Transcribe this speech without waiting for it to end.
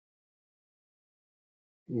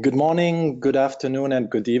Good morning, good afternoon, and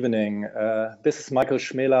good evening. This is Michael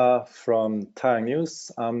Schmela from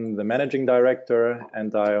TaiyangNews. I'm the managing director,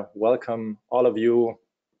 and I welcome all of you,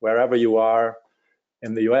 wherever you are,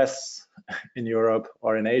 in the US, in Europe,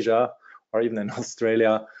 or in Asia, or even in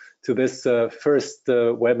Australia, to this first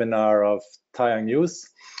webinar of TaiyangNews.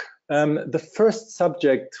 The first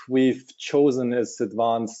subject we've chosen is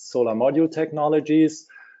advanced solar module technologies.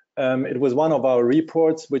 It was one of our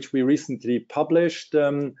reports which we recently published,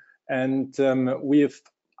 and we've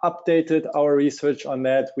updated our research on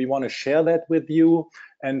that. We want to share that with you,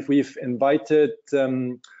 and we've invited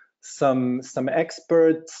some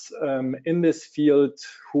experts in this field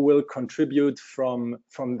who will contribute from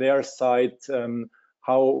their side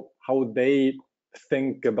how they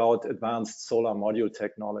think about advanced solar module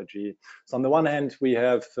technology. So on the one hand, we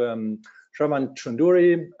have Shravan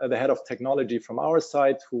Chunduri, the head of technology from our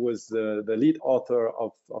side, who was the lead author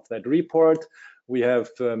of that report. We have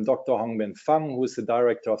Dr. Hongbin Fang, who is the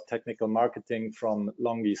director of technical marketing from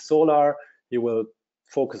LONGi Solar. He will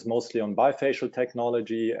focus mostly on bifacial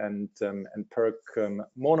technology and PERC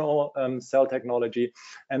mono cell technology.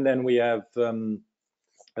 And then we have an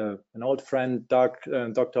old friend,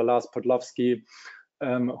 Dr. Lars Podlowski,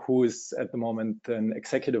 who is at the moment an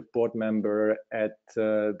executive board member at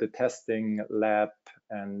the testing lab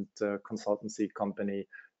and consultancy company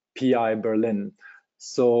PI Berlin.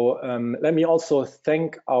 So let me also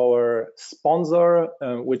thank our sponsor,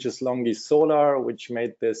 which is LONGi Solar, which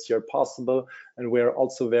made this year possible. And we're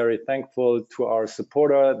also very thankful to our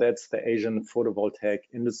supporter, that's the Asian Photovoltaic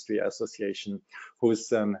Industry Association,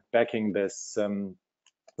 who's backing this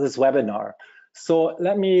webinar. So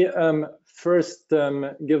let me first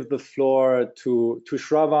give the floor to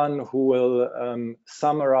Shravan, who will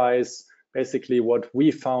summarize basically what we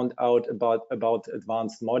found out about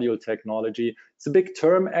advanced module technology. It's a big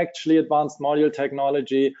term, actually, advanced module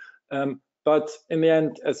technology, but in the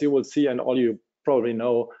end, as you will see, and all you probably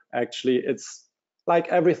know, actually, it's like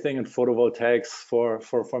everything in photovoltaics for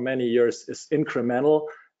many years is incremental,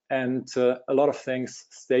 and a lot of things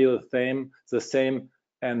stay the same,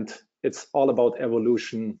 and it's all about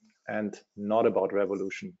evolution and not about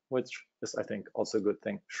revolution, which is, I think, also a good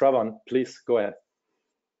thing. Shravan, please go ahead.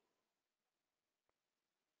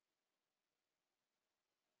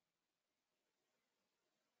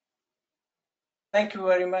 Thank you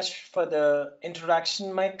very much for the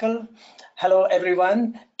introduction, Michael. Hello,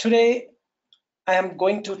 everyone. Today, I am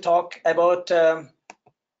going to talk about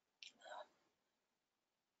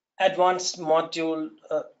advanced module.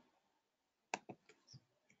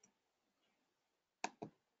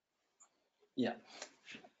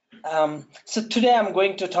 So today I'm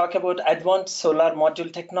going to talk about advanced solar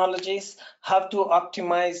module technologies, how to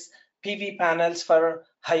optimize PV panels for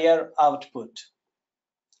higher output.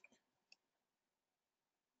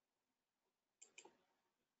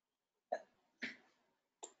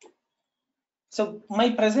 So my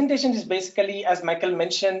presentation is basically, as Michael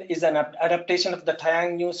mentioned, is an adaptation of the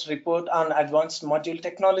TaiyangNews report on advanced module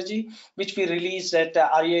technology, which we released at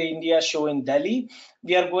REA India show in Delhi.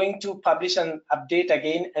 We are going to publish an update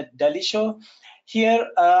again at Delhi show. Here,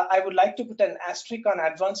 I would like to put an asterisk on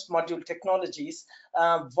advanced module technologies.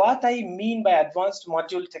 What I mean by advanced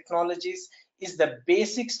module technologies is the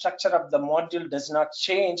basic structure of the module does not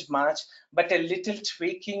change much, but a little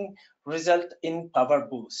tweaking result in power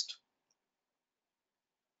boost.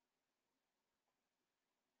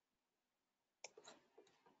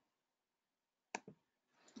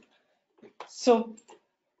 So,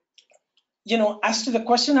 as to the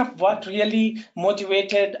question of what really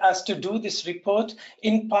motivated us to do this report,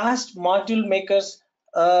 in past, module makers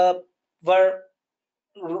were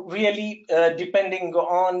really depending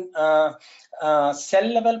on cell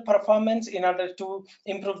level performance in order to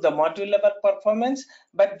improve the module level performance,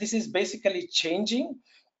 but this is basically changing.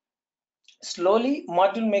 Slowly,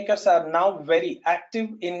 module makers are now very active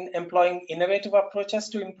in employing innovative approaches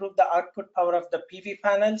to improve the output power of the PV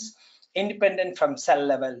panels, independent from cell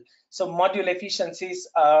level. So module efficiencies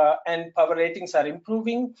and power ratings are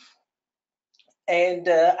improving. And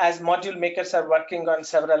as module makers are working on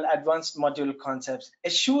several advanced module concepts. A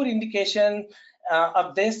sure indication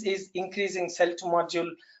of this is increasing cell to module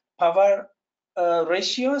power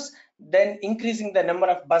ratios, then increasing the number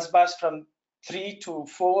of bus bars from 3 to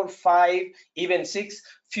 4, 5, even 6.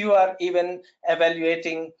 Few are even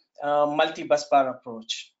evaluating multi-bus bar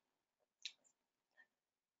approach.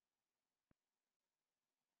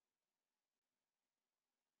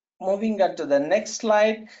 Moving on to the next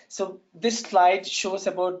slide. So this slide shows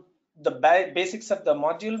about the basics of the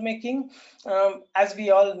module making. As we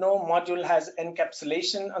all know, module has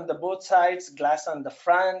encapsulation on the both sides, glass on the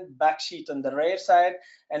front, backsheet on the rear side,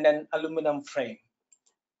 and an aluminum frame.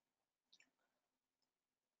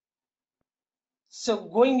 So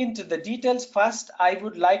going into the details, first I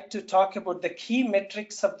would like to talk about the key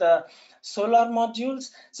metrics of the solar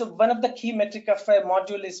modules. So one of the key metric of a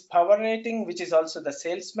module is power rating, which is also the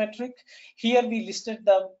sales metric. Here we listed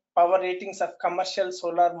the power ratings of commercial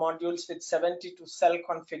solar modules with 72 cell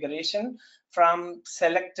configuration from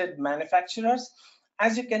selected manufacturers.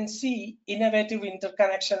 As you can see, innovative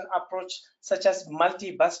interconnection approach such as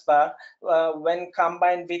multi-bus bar, when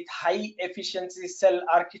combined with high efficiency cell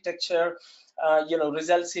architecture,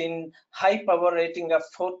 results in high power rating of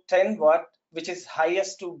 410 watt, which is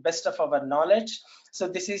highest to best of our knowledge. So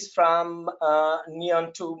this is from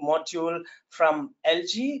Neon 2 module from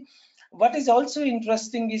LG. What is also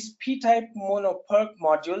interesting is P-type mono PERC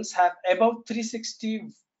modules have above 360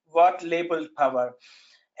 watt labeled power.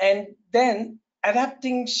 And then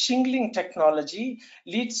adapting shingling technology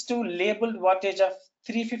leads to labeled wattage of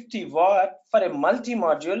 350 watt for a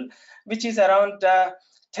multi-module, which is around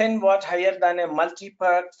 10 watt higher than a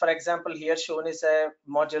multi-PERC. For example, here shown is a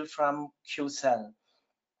module from QCell.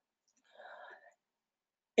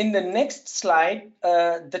 In the next slide,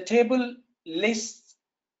 the table lists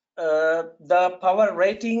the power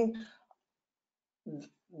rating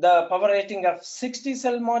of 60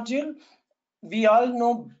 cell module. We all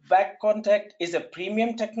know back contact is a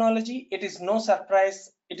premium technology. It is no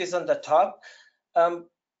surprise it is on the top.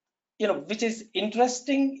 Which is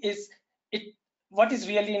interesting is what is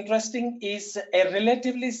really interesting is a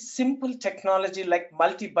relatively simple technology like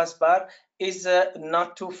multi-bus bar is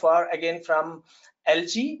not too far again from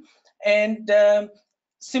LG, and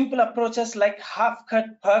simple approaches like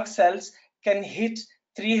half-cut PERC cells can hit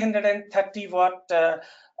 330 watt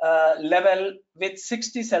level with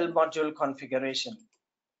 60 cell module configuration.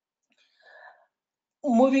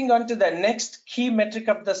 Moving on to the next key metric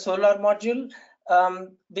of the solar module,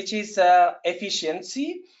 which is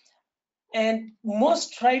efficiency. And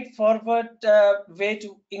most straightforward way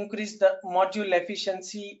to increase the module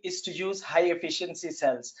efficiency is to use high efficiency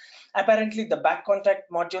cells. Apparently, the back contact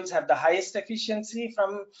modules have the highest efficiency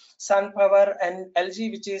from SunPower and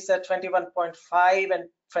LG, which is 21.5 and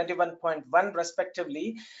 21.1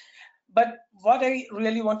 respectively. But what I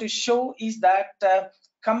really want to show is that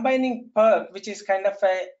combining PERC, which is kind of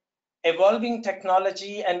a evolving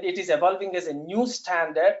technology, and it is evolving as a new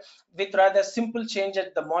standard with rather simple change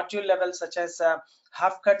at the module level, such as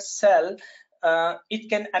half-cut cell, it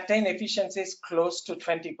can attain efficiencies close to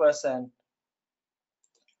 20%.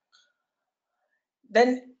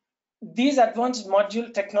 Then these advanced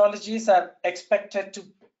module technologies are expected to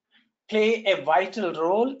play a vital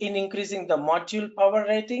role in increasing the module power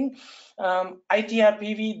rating.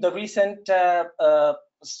 ITRPV, the recent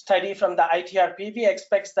study from the ITRPV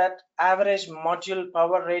expects that average module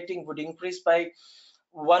power rating would increase by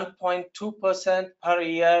 1.2% per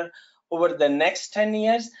year over the next 10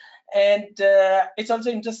 years. And it's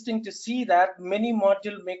also interesting to see that many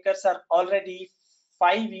module makers are already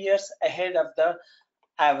 5 years ahead of the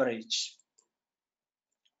average.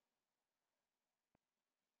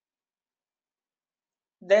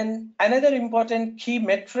 Then another important key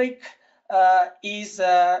metric is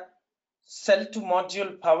cell to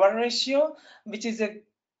module power ratio, which is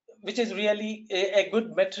really a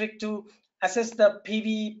good metric to assess the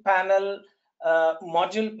PV panel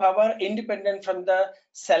module power independent from the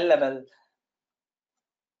cell level.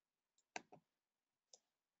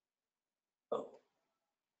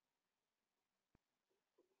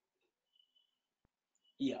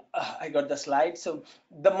 Yeah, I got the slide. So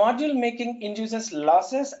the module making induces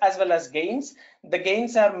losses as well as gains. The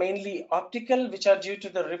gains are mainly optical, which are due to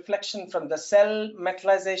the reflection from the cell,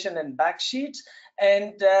 metallization, and backsheets.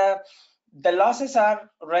 And the losses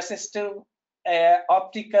are resistive,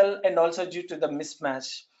 optical, and also due to the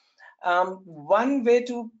mismatch. One way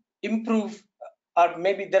to improve, or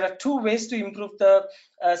maybe there are two ways to improve the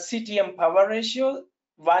CTM power ratio.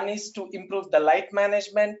 One is to improve the light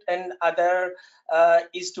management, and other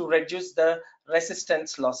is to reduce the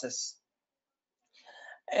resistance losses.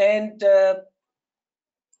 And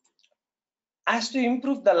as to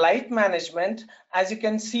improve the light management, as you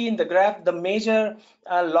can see in the graph, the major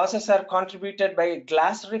losses are contributed by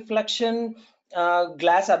glass reflection,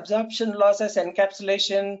 glass absorption losses,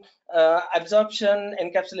 encapsulation, absorption,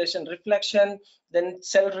 encapsulation, reflection, then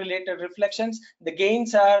cell related reflections. The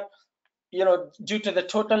gains are due to the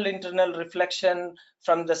total internal reflection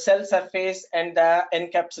from the cell surface and the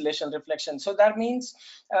encapsulation reflection. So that means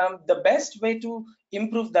the best way to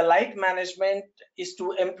improve the light management is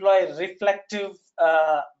to employ reflective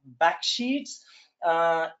backsheets,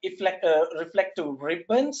 reflective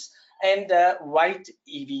ribbons, and white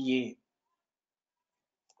EVA.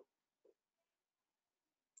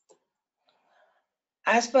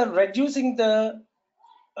 As for reducing the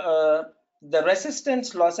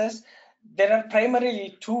resistance losses, there are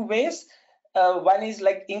primarily two ways. One is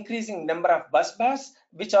like increasing number of bus bars,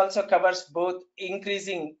 which also covers both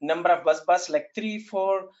increasing number of bus bars like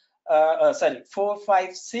 4,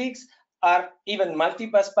 5, 6, or even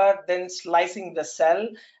multi-bus bar, then slicing the cell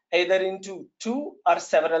either into 2 or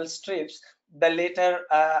several strips. The latter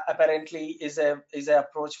apparently is an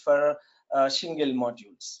approach for shingle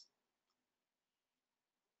modules.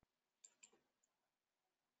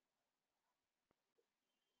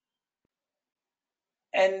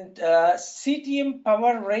 And CTM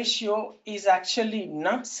power ratio is actually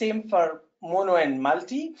not same for mono and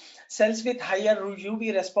multi. Cells with higher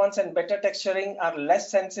UV response and better texturing are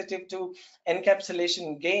less sensitive to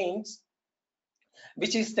encapsulation gains,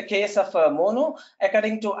 which is the case of mono.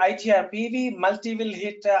 According to ITR PV, multi will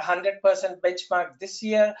hit 100% benchmark this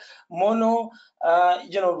year. Mono,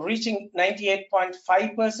 reaching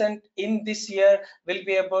 98.5% in this year, will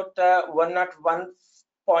be about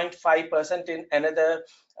 101.5% in another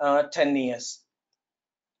 10 years.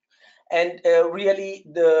 And really,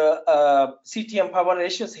 the CTM power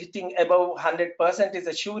ratios hitting above 100% is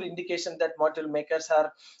a sure indication that module makers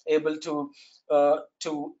are able to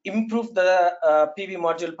improve the PV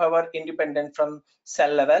module power independent from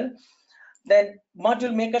cell level. Then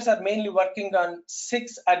module makers are mainly working on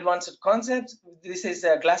 6 advanced concepts. This is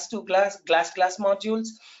glass-to-glass, glass-glass modules,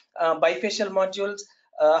 bifacial modules,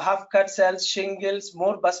 half-cut cells, shingles,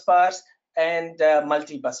 more bus bars, and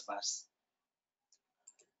multi-bus bars.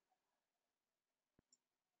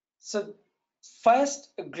 So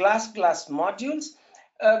first, glass-glass modules.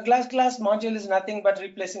 Glass-glass module is nothing but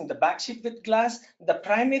replacing the backsheet with glass. The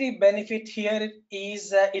primary benefit here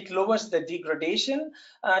is it lowers the degradation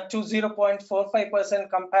to 0.45%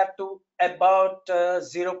 compared to about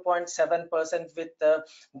 0.7% with the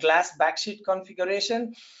glass backsheet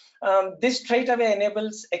configuration. This straight away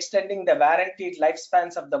enables extending the warranty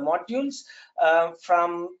lifespans of the modules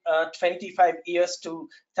from 25 years to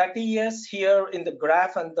 30 years. Here in the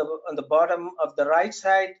graph on the bottom of the right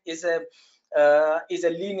side is a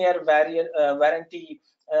linear warranty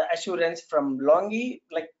assurance from LONGi.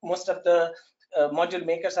 Like most of the module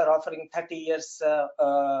makers are offering 30 years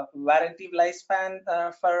warranty lifespan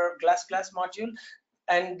for glass module,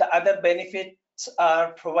 and the other benefits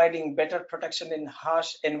are providing better protection in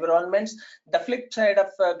harsh environments. The flip side of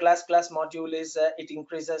glass module is it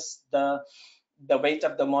increases the weight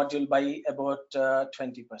of the module by about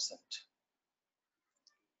 20%.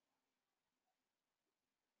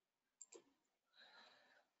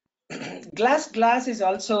 Glass is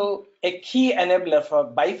also a key enabler for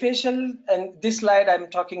bifacial, and this slide I'm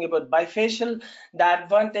talking about bifacial. The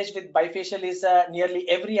advantage with bifacial is nearly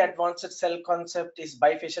every advanced cell concept is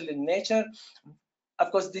bifacial in nature.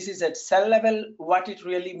 Of course, this is at cell level. What it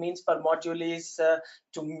really means for module is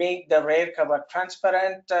to make the rear cover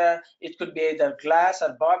transparent. It could be either glass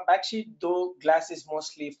or backsheet, though glass is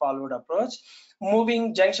mostly followed approach.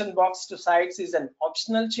 Moving junction box to sides is an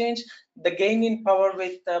optional change. The gain in power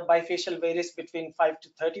with bifacial varies between 5 to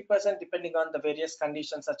 30% depending on the various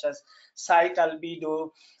conditions such as site albedo,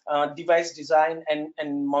 device design,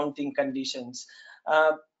 and mounting conditions.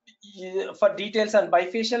 For details on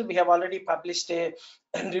bifacial, we have already published a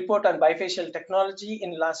report on bifacial technology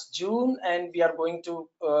in last June, and we are going to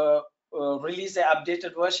release an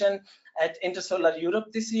updated version at Intersolar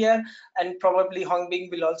Europe this year, and probably Hongbing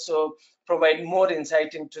will also provide more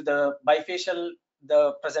insight into the bifacial,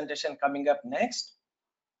 the presentation coming up next.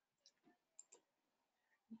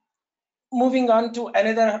 Moving on to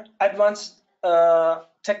another advanced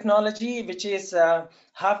technology, which is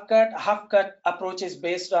half-cut. Half-cut approach is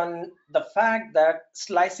based on the fact that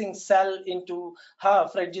slicing cell into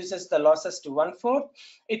half reduces the losses to 1/4.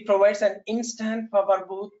 It provides an instant power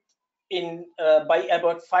boost in by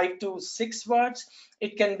about 5 to 6 watts.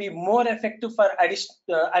 It can be more effective for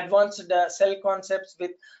advanced cell concepts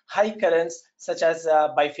with high currents such as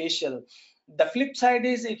bifacial. The flip side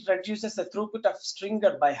is it reduces the throughput of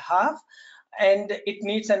stringer by half, and it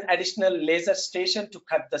needs an additional laser station to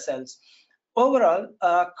cut the cells. Overall,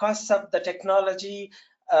 costs of the technology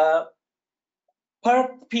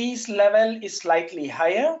per piece level is slightly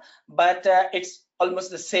higher, but it's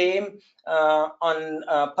almost the same on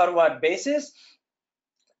per watt basis.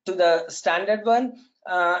 to the standard one,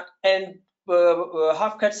 and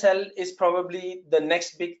half cut cell is probably the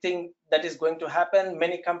next big thing that is going to happen.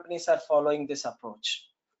 Many companies are following this approach.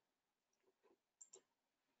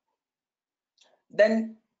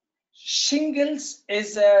 Then shingles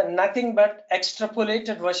is nothing but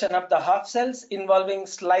extrapolated version of the half cells, involving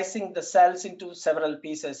slicing the cells into several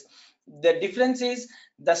pieces. The difference is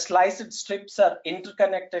the sliced strips are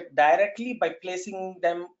interconnected directly by placing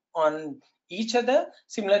them on each other,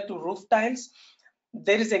 similar to roof tiles.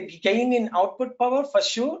 There is a gain in output power for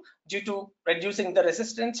sure due to reducing the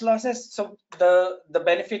resistance losses. So the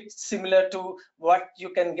benefit similar to what you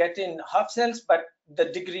can get in half cells, but the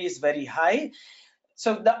degree is very high.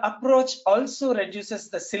 So the approach also reduces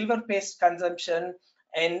the silver paste consumption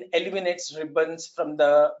and eliminates ribbons from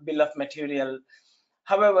the bill of material.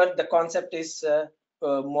 However, the concept is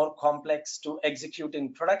more complex to execute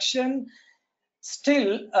in production.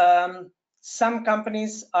 Still, some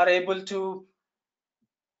companies are able to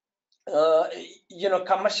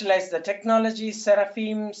commercialize the technology.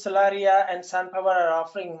 Seraphim, Solaria, and SunPower are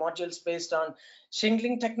offering modules based on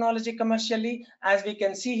shingling technology commercially. As we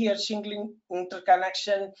can see here, shingling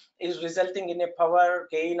interconnection is resulting in a power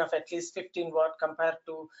gain of at least 15 watt compared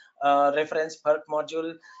to reference PERC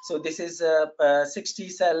module. So this is a 60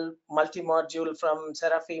 cell multi-module from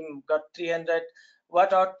Seraphim, got 300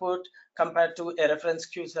 watt output compared to a reference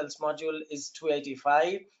Q cells module is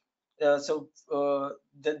 285.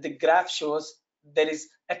 The graph shows there is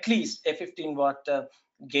at least a 15 watt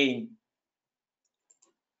gain.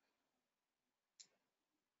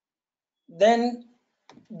 Then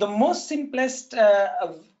the most simplest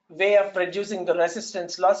way of reducing the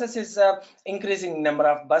resistance losses is increasing number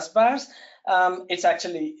of bus bars. It's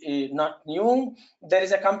actually not new. There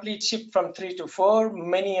is a complete shift from 3 to 4.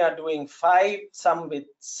 Many are doing 5, some with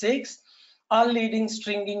 6. All leading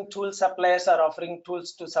stringing tool suppliers are offering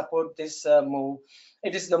tools to support this move.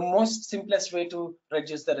 It is the most simplest way to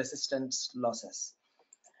reduce the resistance losses.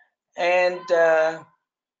 And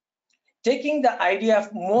taking the idea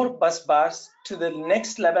of more bus bars to the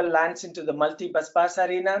next level lands into the multi-bus bars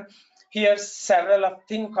arena. Here, several of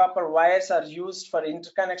thin copper wires are used for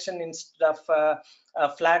interconnection instead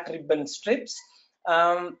of flat ribbon strips.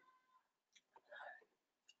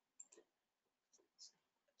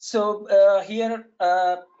 Here,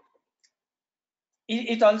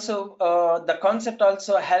 it also, the concept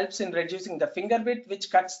also helps in reducing the finger width,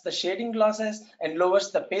 which cuts the shading losses and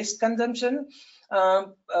lowers the paste consumption.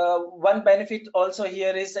 One benefit also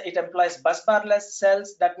here is it employs bus barless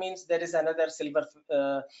cells. That means there is another silver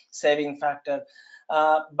saving factor.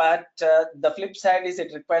 But the flip side is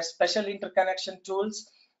it requires special interconnection tools.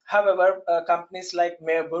 However, companies like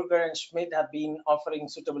Meyer Burger and Schmidt have been offering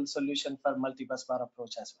suitable solution for multi-bus bar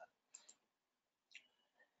approach as well.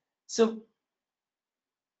 So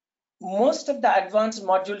most of the advanced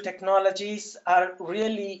module technologies are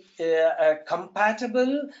really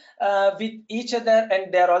compatible with each other,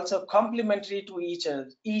 and they're also complementary to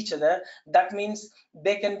each other. That means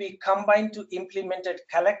they can be combined to implemented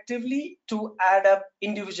collectively to add up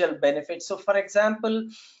individual benefits. So for example,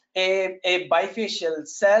 a bifacial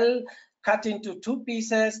cell cut into 2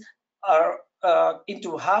 pieces or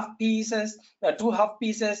into half pieces, 2 half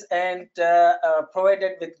pieces, and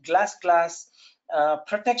provided with glass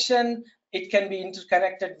protection, it can be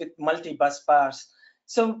interconnected with multi-bus bars.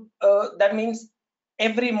 So that means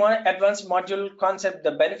every advanced module concept,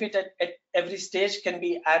 the benefit at every stage can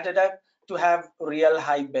be added up to have real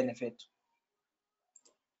high benefit.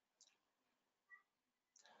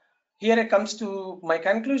 Here it comes to my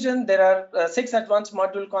conclusion. There are 6 advanced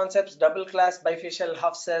module concepts: double class, bifacial,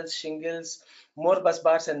 half cells, shingles, more bus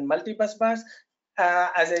bars, and multi-bus bars.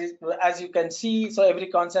 As you can see, so every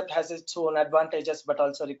concept has its own advantages, but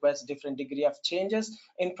also requires different degree of changes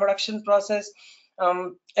in production process.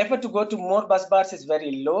 Effort to go to more bus bars is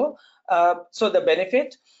very low, so the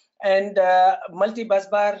benefit, and multi-bus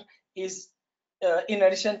bar is in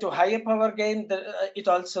addition to higher power gain, it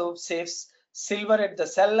also saves silver at the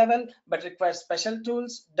cell level, but requires special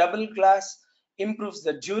tools. Double glass improves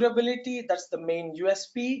the durability. That's the main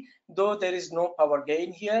USP, though there is no power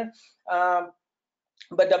gain here.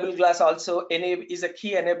 But double glass also is a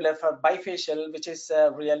key enabler for bifacial, which is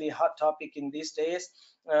a really hot topic in these days.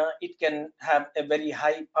 It can have a very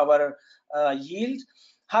high power yield.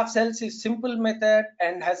 Half cells is simple method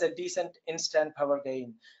and has a decent instant power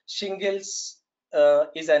gain. Shingles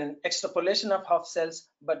is an extrapolation of half cells,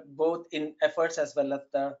 but both in efforts as well as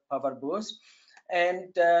the power boost.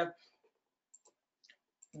 And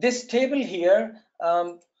this table here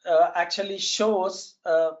actually shows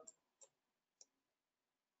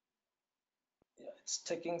it's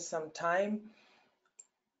taking some time.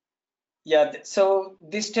 Yeah, so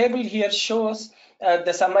this table here shows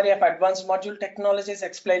the summary of advanced module technologies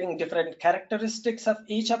explaining different characteristics of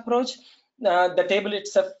each approach. The table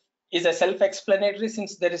itself is a self-explanatory.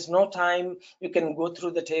 Since there is no time, you can go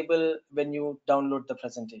through the table when you download the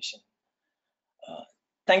presentation.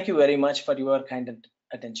 Thank you very much for your kind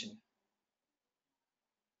attention.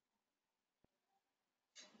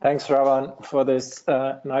 Thanks, Ravan, for this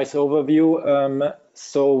nice overview.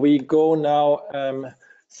 So we go now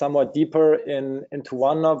somewhat deeper into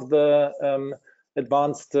one of the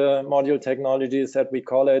advanced module technologies that we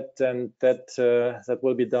call it, and that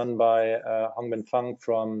will be done by Hongbin Fang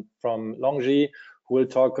from LONGi, who will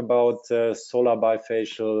talk about solar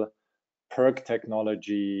bifacial PERC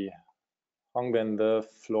technology. Hongbin, the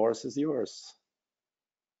floor is yours.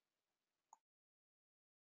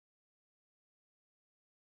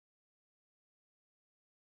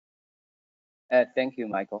 Thank you,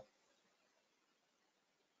 Michael.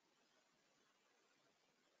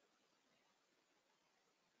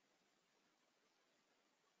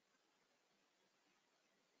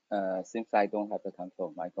 Since I don't have the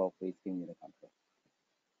control, Michael, please give me the control.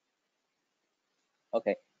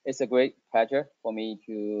 Okay, it's a great pleasure for me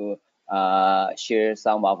to share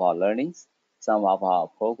some of our learnings, some of our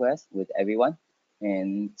progress with everyone.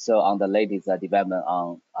 And so on the latest development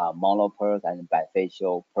on mono PERC and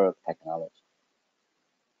bifacial PERC technology.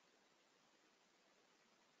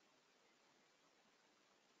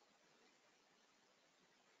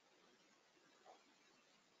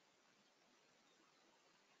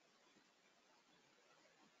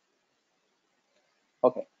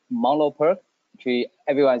 Okay, mono PERC. Actually,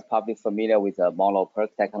 everyone is probably familiar with the mono PERC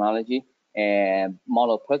technology. And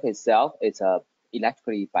mono PERC itself is a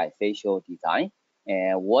electrically bifacial design.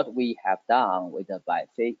 And what we have done with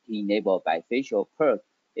the enabled bifacial PERC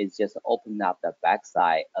is just open up the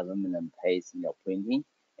backside aluminum paste printing.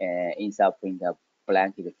 And instead of printing the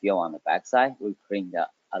blanket film on the backside, we print the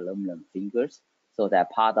aluminum fingers so that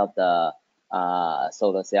part of the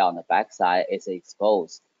solar cell on the backside is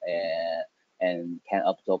exposed and can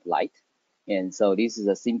absorb light. And so this is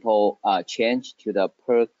a simple change to the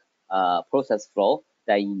PERC process flow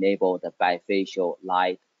that enable the bifacial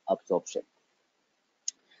light absorption.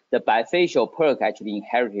 The bifacial PERC actually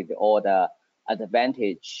inherited all the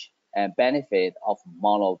advantage and benefit of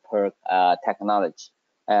mono PERC technology.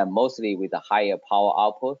 Mostly with a higher power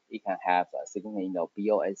output, it can have a significant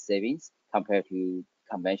BOS savings compared to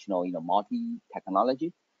conventional multi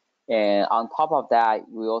technology. And on top of that,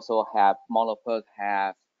 we also have mono PERC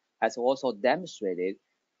has also demonstrated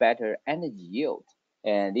better energy yield.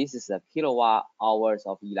 And this is a kilowatt hours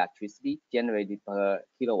of electricity generated per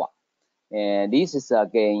kilowatt. And this is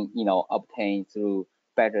again, obtained through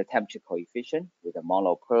better temperature coefficient with the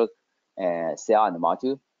mono PERC cell and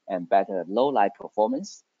module, and better low light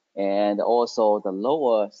performance, and also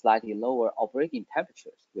the slightly lower operating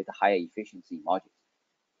temperatures with higher efficiency modules.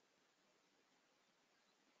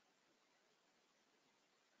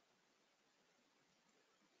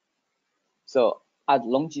 So at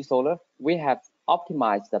LONGi Solar, we have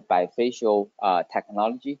optimized the bifacial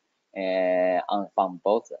technology from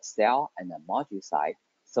both the cell and the module side,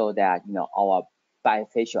 so that our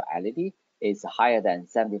bifaciality is higher than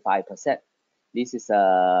 75%. This is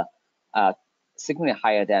significantly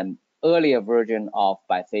higher than earlier version of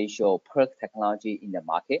bifacial PERC technology in the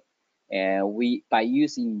market. And by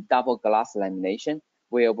using double glass lamination,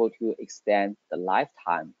 we're able to extend the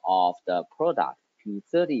lifetime of the product to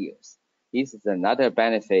 30 years. This is another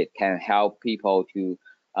benefit, can help people to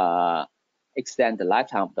extend the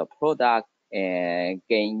lifetime of the product and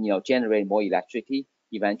gain, generate more electricity,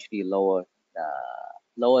 eventually lower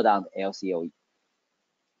down the LCOE.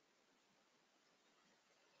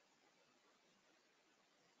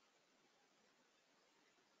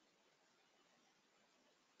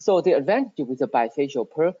 So the advantage with the bifacial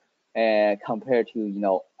PERC compared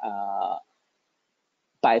to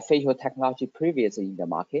bifacial technology previously in the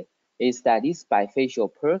market is that this bifacial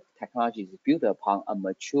PERC technology is built upon a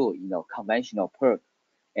mature, conventional PERC.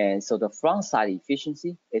 And so the front side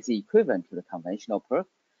efficiency is equivalent to the conventional PERC.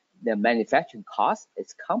 The manufacturing cost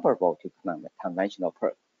is comparable to conventional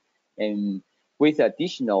PERC. And with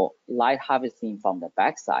additional light harvesting from the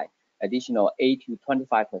backside, additional 8 to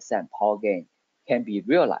 25% power gain can be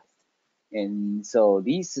realized. And so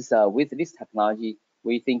this is with this technology,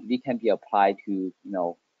 we think it can be applied to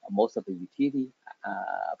most of the utility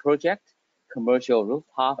project, commercial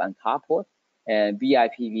rooftop and carport, and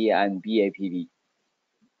BIPV and BAPV.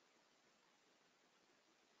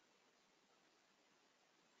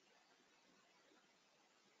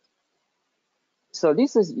 So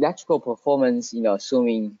this is electrical performance,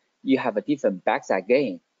 assuming you have a different backside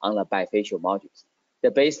gain on the bifacial modules. The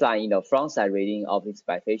baseline, front side rating of this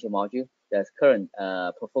bifacial module, the current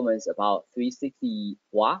performance about 360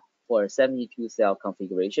 watt for a 72 cell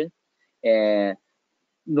configuration, and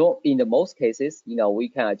in the most cases, we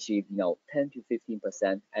can achieve 10 to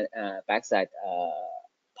 15% backside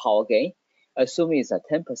power gain. Assuming it's a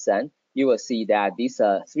 10%, you will see that this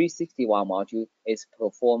 360 watt module is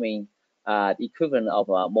performing the equivalent of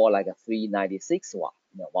more like a 396 watt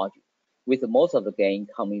module, with most of the gain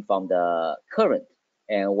coming from the current,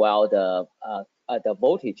 and while the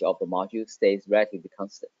voltage of the module stays relatively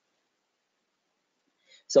constant.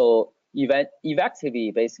 So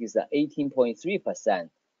effectively, basically, the 18.3%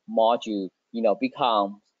 module,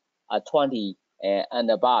 becomes a 20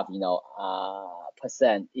 and above,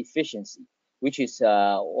 percent efficiency, which is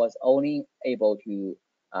was only able to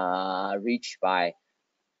reach by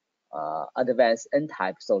advanced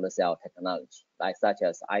N-type solar cell technology, like such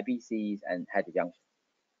as IBCs and heterojunction.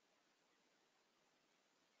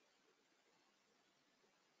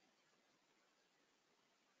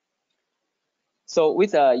 So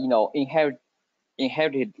with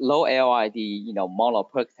inherited low LID, mono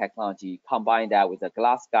PERC technology, combine that with the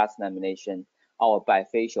glass gas lamination, our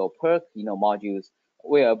bifacial PERC, modules,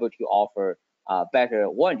 we're able to offer better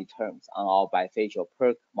warranty terms on our bifacial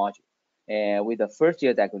PERC module. And with the first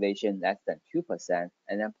year degradation less than 2%,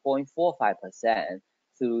 and then 0.45%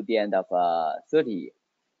 through the end of 30 years.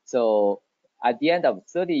 So at the end of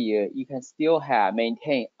 30 years, you can still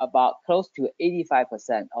maintain about close to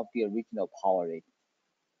 85% of the original power rating.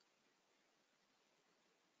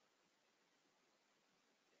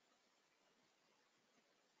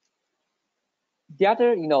 The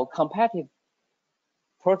other, competitive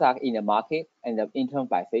product in the market and in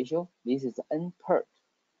terms of bifacial, this is N-PERC.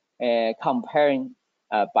 Comparing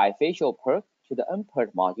bifacial PERC to the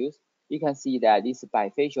N-PERC modules, you can see that this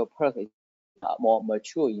bifacial PERC is more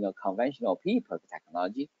mature, conventional PERC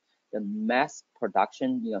technology. The mass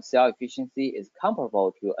production, cell efficiency is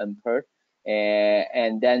comparable to N-PERC.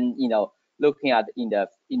 And then, looking at in the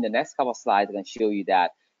next couple of slides, I can show you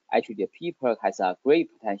that actually the PERC has a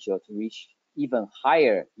great potential to reach even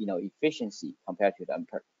higher, efficiency compared to the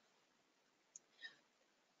N-PERC.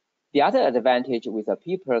 The other advantage with a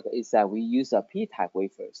PERC is that we use a P-type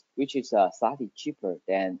wafers, which is slightly cheaper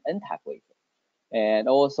than N-type wafer. And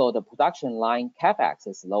also the production line capex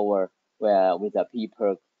is lower with a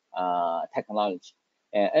PERC technology.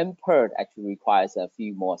 And N-PERC actually requires a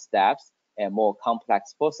few more steps and more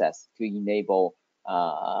complex process to enable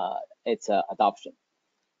its adoption.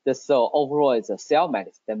 So overall, it's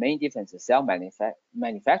the main difference is cell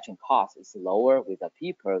manufacturing cost is lower with a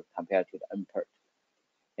PERC compared to the N-PERC.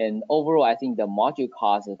 And overall, I think the module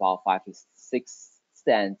cost is about 5 to 6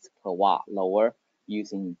 cents per watt lower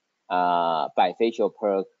using bifacial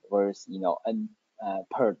PERC versus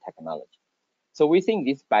N-PERC technology. So we think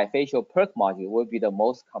this bifacial PERC module will be the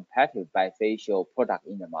most competitive bifacial product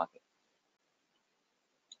in the market.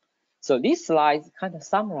 So this slide kind of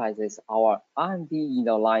summarizes our R&D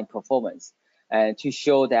line performance, and to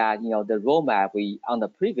show that the roadmap on the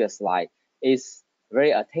previous slide is very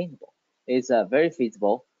attainable, is very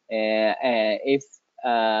feasible, and if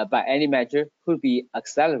by any measure could be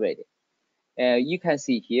accelerated. You can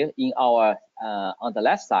see here in our on the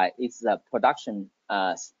left side is the production,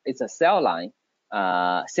 it's a cell line,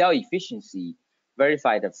 cell efficiency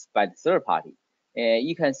verified by the third party.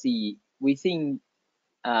 You can see within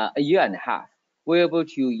a year and a half, we're able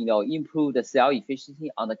to improve the cell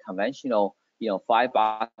efficiency on the conventional 5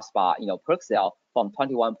 bus bar PERC cell from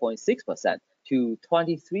 21.6% to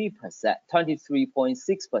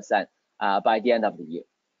 23.6% by the end of the year.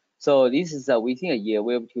 So this is within a year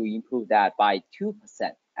we're able to improve that by 2%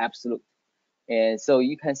 absolute. And so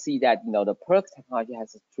you can see that the PERC technology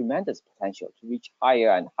has a tremendous potential to reach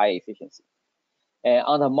higher and higher efficiency. And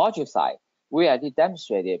on the module side, we already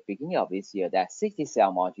demonstrated at the beginning of this year that 60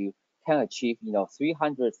 cell module can achieve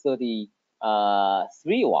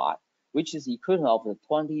 333 watt, which is equivalent of the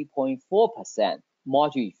 20.4%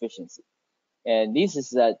 module efficiency. And this is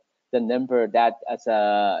the number that as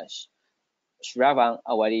Shravan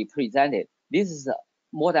already presented. This is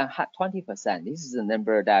more than 20%. This is the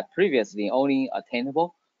number that previously only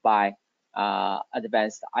attainable by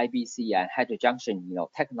advanced IBC and heterojunction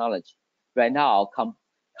technology. Right now,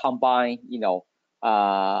 combine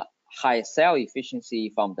high cell efficiency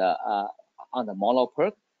from the on the mono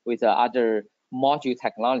PERC with the other module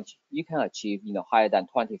technology, you can achieve higher than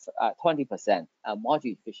 20%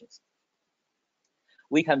 module efficiency.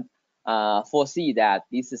 We can foresee that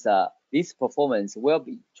this performance will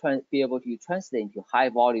be able to translate into high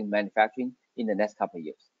volume manufacturing in the next couple of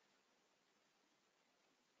years.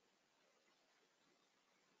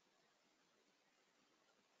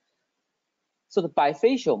 So the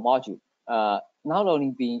bifacial module, not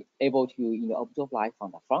only being able to absorb light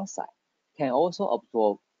from the front side, can also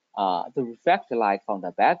absorb the reflected light from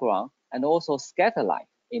the background and also scatter light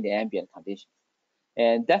in the ambient conditions.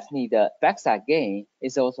 And definitely the backside gain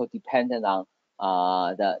is also dependent on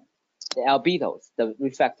the albedos, the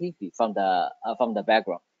reflectivity from the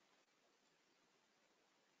background.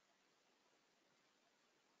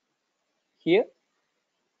 Here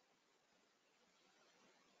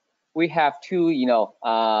we have two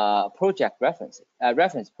project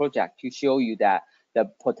reference project to show you that the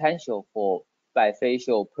potential for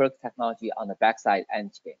bifacial PERC technology on the backside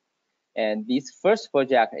energy gain. And this first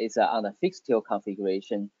project is on a fixed tilt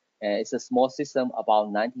configuration. It's a small system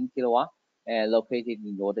about 19 kilowatt and located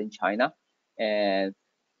in northern China. And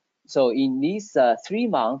so in these 3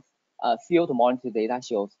 months, field monitor data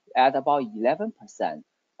shows at about 11%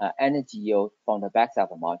 energy yield from the backside of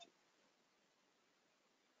the module.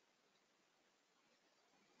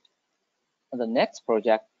 The next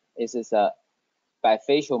project is a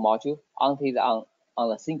bifacial module mounted on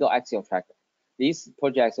a single axial tracker. This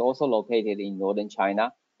project is also located in northern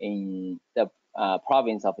China in the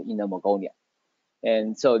province of Inner Mongolia.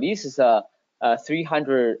 And so this is a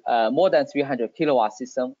more than 300 kilowatt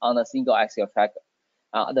system on a single axial tracker.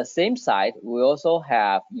 On the same side, we also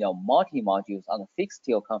have multi-modules on a fixed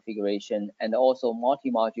tilt configuration and also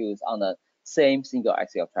multi-modules on the same single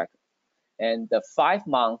axial tracker. And the 5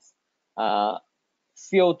 months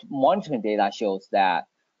field monitoring data shows that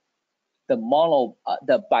the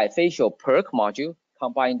bifacial PERC module,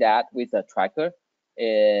 combine that with the tracker,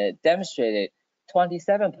 demonstrated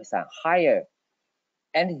 27% higher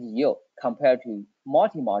energy yield compared to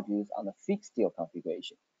multi-modules on the fixed tilt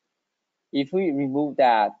configuration. If we remove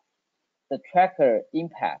the tracker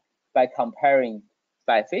impact by comparing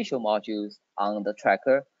bifacial modules on the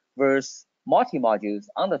tracker versus multi-modules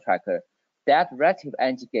on the tracker, that relative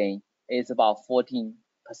energy gain is about 14%.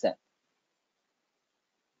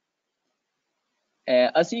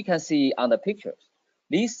 And as you can see on the pictures,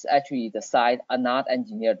 these actually the side are not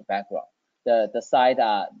engineered background. The side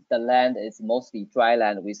the land is mostly dry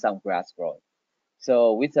land with some grass growing.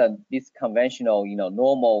 So with this conventional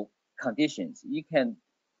normal conditions, you can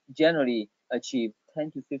generally achieve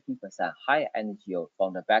 10 to 15% higher energy yield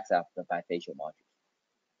from the backside of the bifacial module.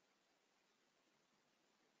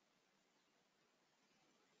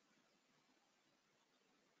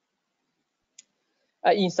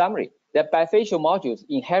 In summary, the bifacial modules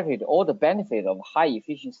inherited all the benefit of high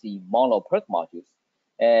efficiency mono PERC modules.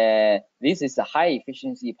 This is a high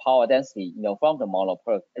efficiency power density from the mono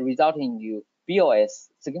PERC, resulting in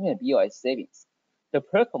significant BOS savings. The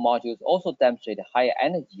PERC modules also demonstrate higher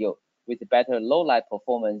energy yield with better low light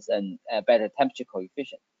performance and better temperature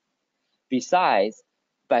coefficient. Besides,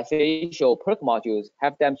 bifacial PERC modules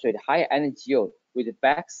have demonstrated higher energy yield with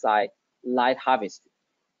backside light harvest,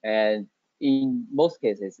 and in most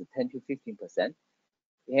cases 10 to 15%.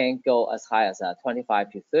 It can go as high as 25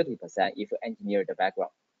 to 30% if you engineer the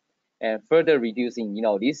background. And further reducing,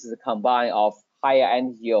 this is a combine of higher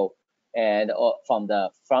energy yield and from the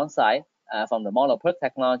front side, from the mono PERC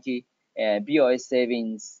technology, and BOS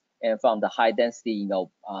savings, and from the high density,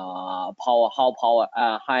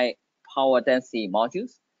 high power density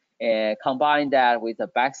modules, and combine that with the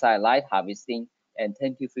backside light harvesting and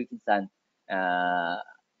 10 to 15%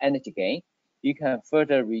 energy gain, you can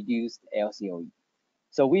further reduce the LCOE.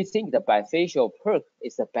 So we think the bifacial PERC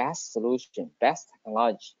is the best solution, best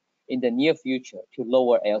technology in the near future to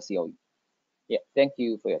lower LCOE. Yeah, thank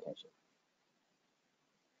you for your attention.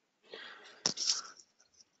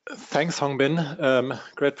 Thanks, Hongbin.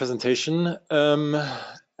 Great presentation.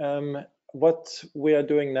 What we are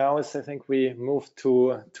doing now is, I think we move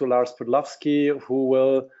to Lars Podlowski, who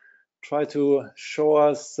will try to show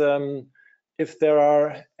us if there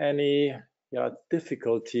are any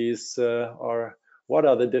difficulties or what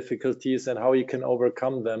are the difficulties and how you can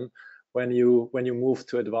overcome them when you move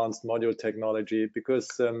to advanced module technology.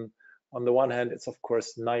 Because on the one hand, it's of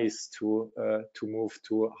course nice to move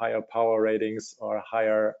to higher power ratings or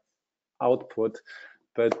higher output,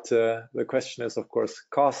 but the question is of course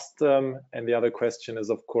cost, and the other question is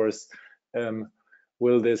of course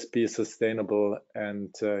will this be sustainable,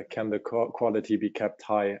 and can the quality be kept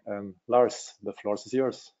high? Lars, the floor is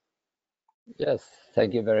yours. Yes,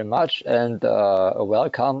 thank you very much, and a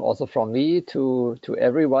welcome also from me to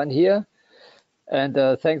everyone here. And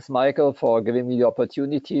thanks, Michael, for giving me the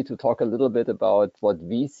opportunity to talk a little bit about what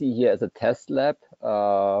we see here as a test lab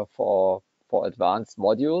for advanced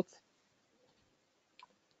modules.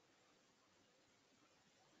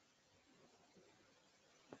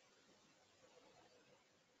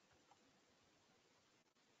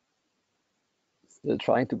 Still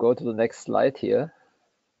trying to go to the next slide here.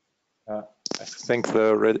 I think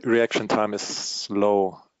the reaction time is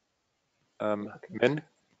slow. Okay. Min,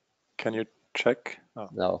 can you check? Oh.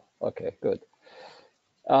 No. Okay, good.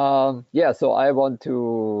 Yeah, so I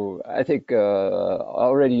think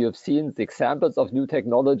already you've seen the examples of new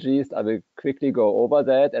technologies. I will quickly go over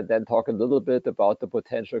that and then talk a little bit about the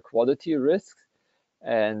potential quality risks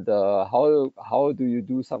and how do you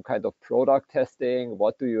do some kind of product testing?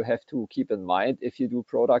 What do you have to keep in mind if you do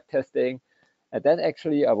product testing? And then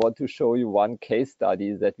actually I want to show you one case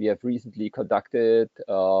study that we have recently conducted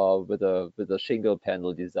with a shingle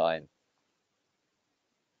panel design.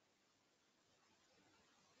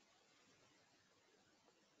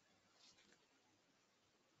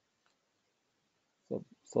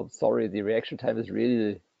 So sorry, the reaction time is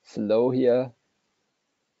really slow here.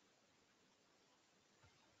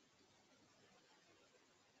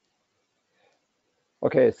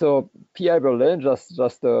 Okay, so PI Berlin,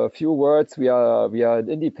 just a few words. We are an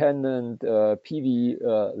independent PV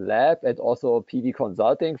lab and also a PV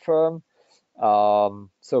consulting firm.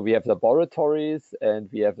 So we have laboratories and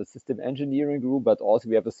we have a system engineering group, but also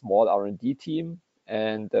we have a small R&D team.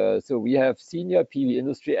 And so we have senior PV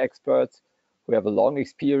industry experts who have a long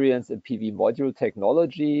experience in PV module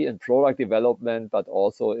technology and product development, but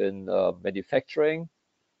also in manufacturing.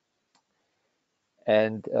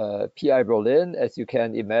 And PI Berlin, as you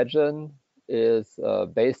can imagine, is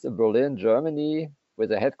based in Berlin, Germany,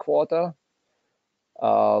 with a headquarter.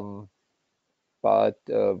 But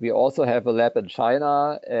we also have a lab in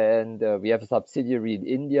China, and we have a subsidiary in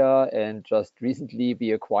India. And just recently,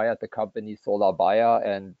 we acquired the company Solar Bayer,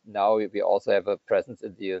 and now we also have a presence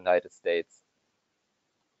in the United States.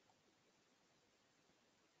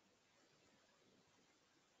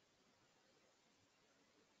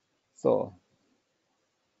 So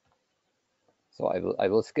I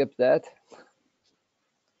will skip that.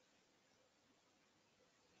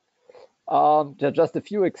 Just a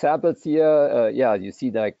few examples here. Yeah, you see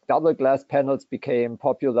like double glass panels became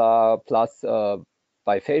popular, plus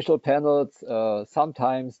bifacial panels,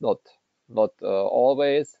 sometimes, not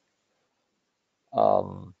always.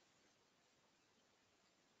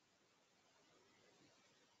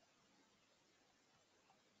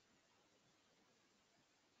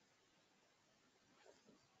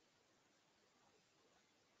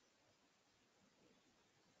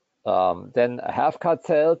 Then half-cut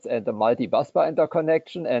cells and the multi-busbar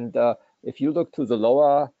interconnection. And if you look to the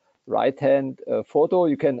lower right-hand photo,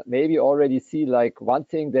 you can maybe already see like one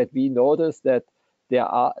thing that we noticed, that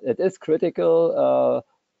it is critical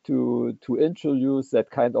to introduce that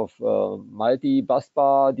kind of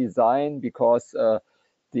multi-busbar design, because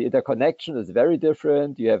the interconnection is very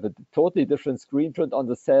different. You have a totally different screen print on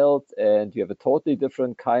the cells, and you have a totally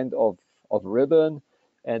different kind of ribbon.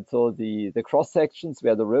 And so the cross sections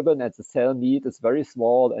where the ribbon and the cell meet is very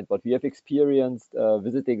small. And what we have experienced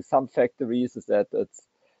visiting some factories is that it's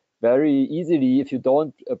very easily, if you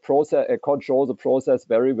don't control the process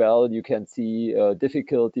very well, you can see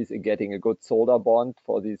difficulties in getting a good solder bond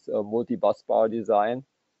for this multi-busbar design.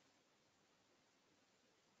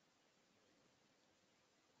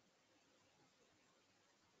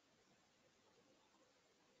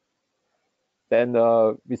 Then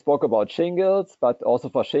we spoke about shingles, but also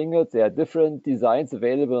for shingles, there are different designs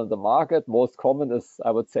available in the market. Most common is,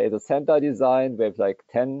 I would say, the center design. We have like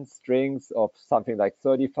 10 strings of something like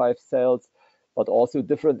 35 cells, but also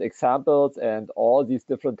different examples. And all these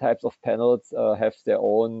different types of panels have their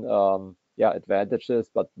own advantages,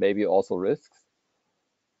 but maybe also risks.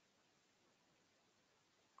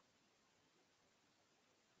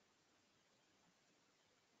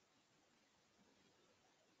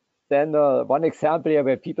 Then one example here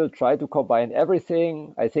where people try to combine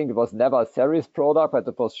everything. I think it was never a series product, but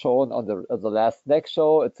it was shown on the last next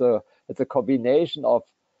show. It's a combination of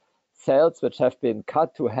cells which have been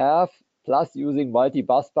cut to half, plus using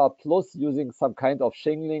multi-busbar, plus using some kind of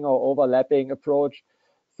shingling or overlapping approach.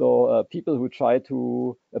 So people who try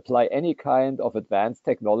to apply any kind of advanced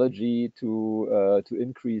technology to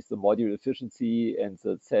increase the module efficiency and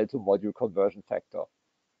the cell to module conversion factor.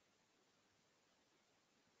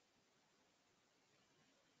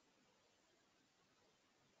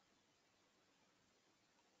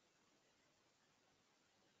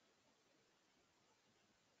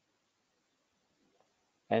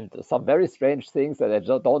 And some very strange things that I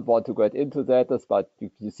just don't want to get into that, but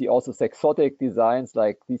you see also exotic designs,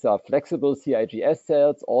 like these are flexible CIGS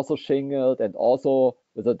cells, also shingled and also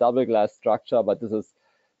with a double glass structure, but this is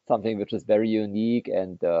something which is very unique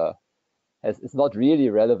and is not really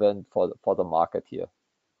relevant for the market here.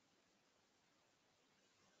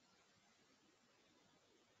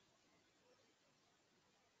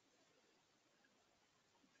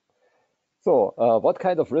 So what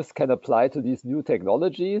kind of risk can apply to these new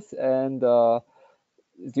technologies? And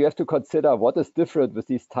you have to consider what is different with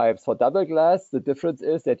these types. For double glass, the difference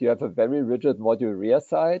is that you have a very rigid module rear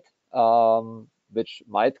side, which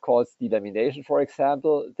might cause delamination, for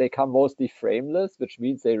example. They come mostly frameless, which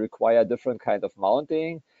means they require different kind of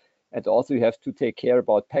mounting. And also you have to take care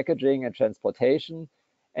about packaging and transportation.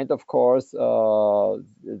 And of course,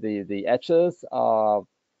 the edges are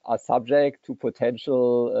subject to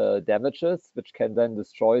potential damages, which can then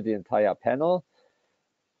destroy the entire panel.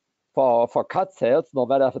 For cut cells, no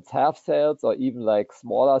matter if it's half cells or even like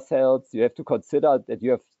smaller cells, you have to consider that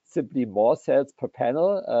you have simply more cells per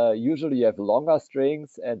panel. Usually you have longer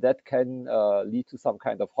strings, and that can lead to some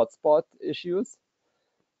kind of hotspot issues.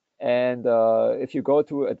 And if you go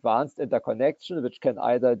to advanced interconnection, which can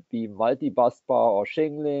either be multi-bus bar or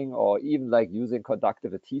shingling, or even like using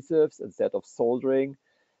conductive adhesives instead of soldering,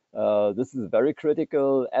 this is a very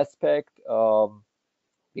critical aspect.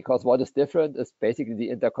 Because what is different is basically the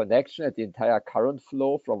interconnection and the entire current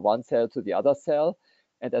flow from one cell to the other cell.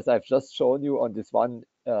 And as I've just shown you on this one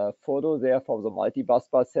photo there from the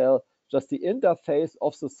multi-busbar cell, just the interface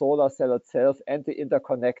of the solar cell itself and the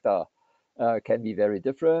interconnector can be very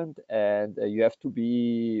different. And you have to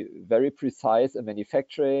be very precise in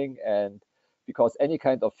manufacturing, and because any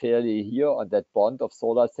kind of failure here on that bond of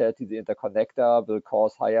solar cell to the interconnector will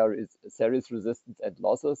cause higher series resistance and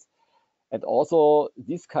losses. And also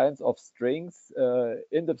these kinds of strings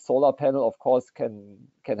in the solar panel, of course, can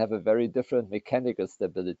have a very different mechanical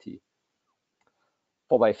stability.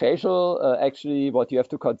 For bifacial, actually, what you have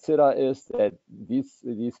to consider is that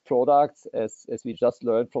these products, as we just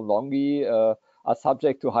learned from LONGi, are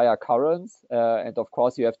subject to higher currents. And of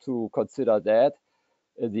course, you have to consider that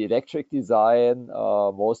the electric design,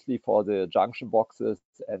 mostly for the junction boxes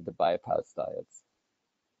and the bypass diodes.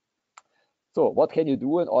 So what can you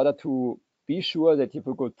do in order to be sure that you have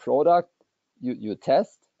a good product? You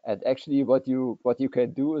test, and actually what you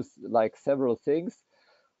can do is like several things.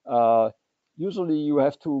 Usually you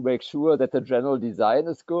have to make sure that the general design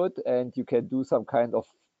is good, and you can do some kind of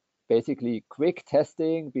basically quick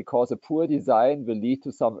testing, because a poor design will lead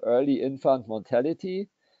to some early infant mortality,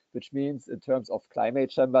 which means in terms of climate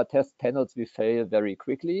chamber test panels will fail very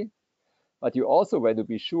quickly. But you also want to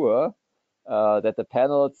be sure that the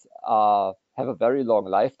panels have a very long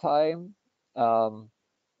lifetime.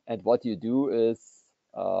 And what you do is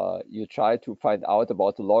you try to find out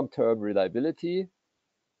about the long-term reliability.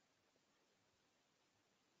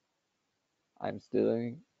 I'm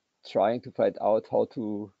still trying to find out how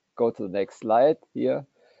to go to the next slide here.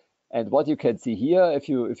 And what you can see here, if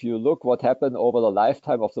you look what happened over the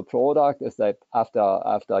lifetime of the product, is that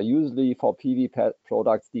after usually for PV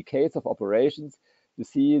products decades of operations, you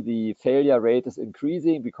see the failure rate is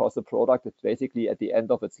increasing because the product is basically at the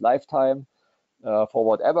end of its lifetime. For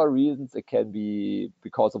whatever reasons, it can be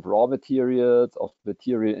because of raw materials, of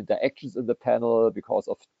material interactions in the panel, because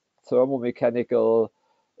of thermomechanical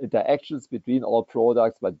interactions between all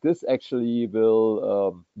products, but this actually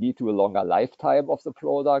will lead to a longer lifetime of the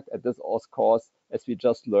product. And this, of course, as we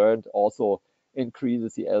just learned, also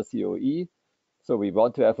increases the LCOE. So we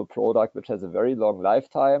want to have a product which has a very long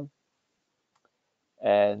lifetime.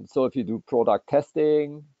 And so if you do product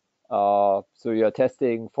testing, so you're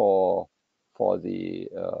testing for the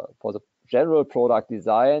general product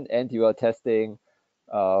design, and you are testing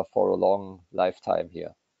for a long lifetime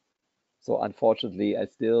here. So unfortunately,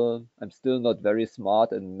 I'm still not very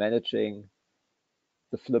smart in managing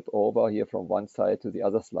the flip over here from one side to the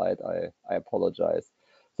other slide. I apologize.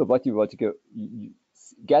 So what you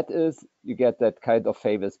get is you get that kind of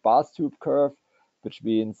famous bars tube curve, which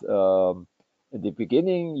means in the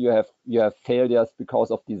beginning you have failures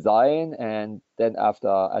because of design, and then at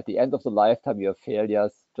the end of the lifetime you have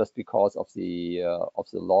failures just because of the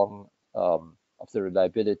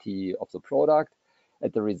reliability of the product.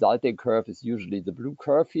 And the resulting curve is usually the blue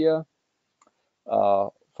curve here.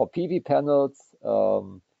 For PV panels,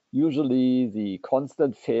 usually the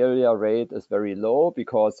constant failure rate is very low,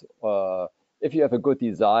 because if you have a good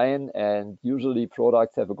design, and usually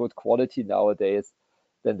products have a good quality nowadays,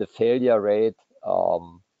 then the failure rate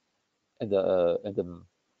in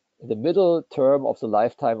the middle term of the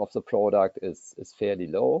lifetime of the product is fairly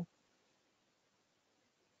low.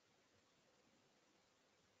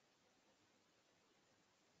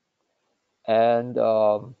 And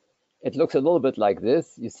it looks a little bit like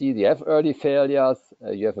this. You see, you have early failures,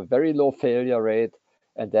 you have a very low failure rate,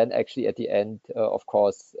 and then actually at the end, of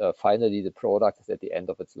course, finally the product is at the end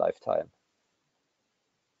of its lifetime.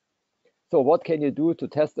 So what can you do to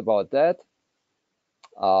test about that?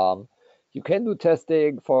 You can do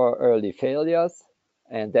testing for early failures,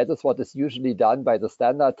 And that is what is usually done by the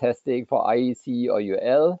standard testing for IEC or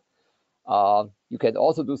UL. You can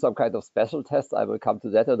also do some kind of special tests. I will come to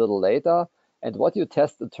that a little later. And what you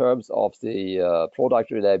test in terms of the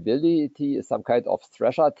product reliability is some kind of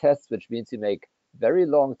threshold test, which means you make very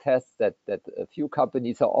long tests that a few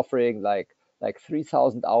companies are offering, like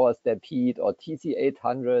 3,000 hours damp heat or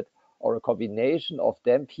TC800, or a combination of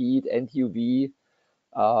damp heat and UV.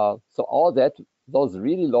 So all that, those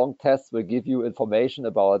really long tests will give you information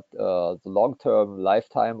about the long-term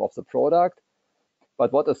lifetime of the product.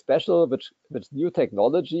 But what is special with new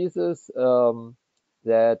technologies is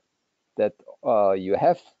that you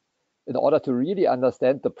have, in order to really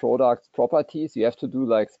understand the product's properties, you have to do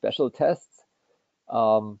like special tests.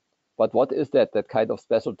 But what is that kind of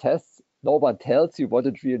special tests? No one tells you what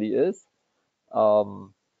it really is.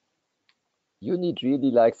 You need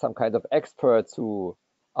really like some kind of experts who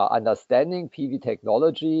are understanding PV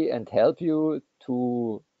technology and help you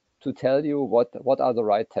to tell you what are the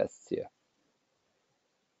right tests here.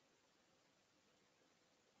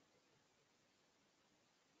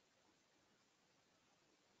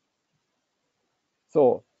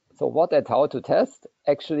 So what and how to test?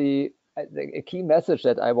 Actually, a key message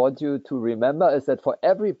that I want you to remember is that for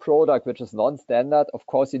every product which is non-standard, of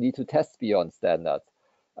course, you need to test beyond standards,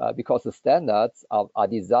 because the standards are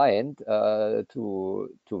designed to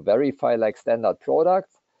verify like standard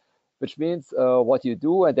products, which means what you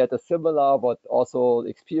do, and that is similar what also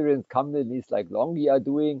experienced companies like LONGi are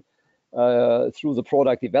doing. Through the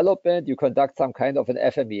product development, you conduct some kind of an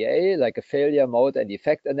FMEA, like a failure mode and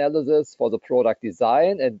defect analysis for the product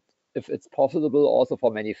design, and if it's possible, also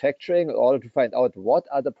for manufacturing, in order to find out what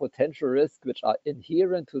are the potential risks which are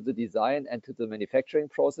inherent to the design and to the manufacturing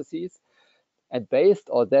processes. And based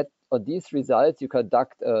on these results, you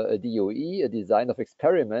conduct a DOE, a design of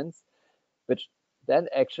experiments, which then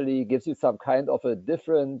actually gives you some kind of a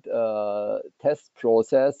different test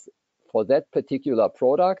process for that particular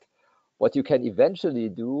product. What you can eventually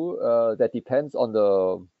do, that depends on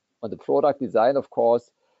the product design, of course.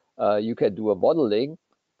 You can do a modeling,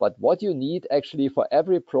 but what you need actually for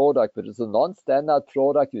every product, which is a non-standard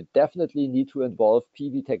product, you definitely need to involve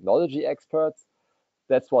PV technology experts.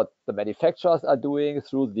 That's what the manufacturers are doing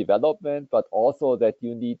through the development, but also that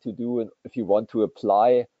you need to do, if you want to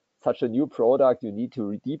apply such a new product, you need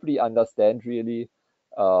to deeply understand really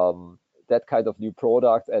that kind of new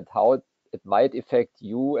product and how it might affect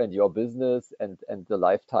you and your business and the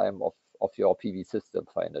lifetime of your PV system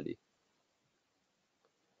finally.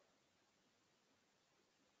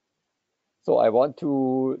 So I want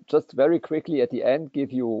to just very quickly at the end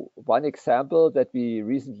give you one example that we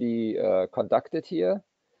recently conducted here.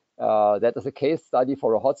 That is a case study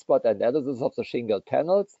for a hotspot analysis of the shingle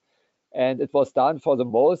panels. And it was done for the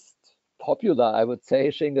most popular, I would say,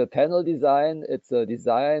 shingle panel design. It's a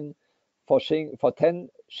design for 10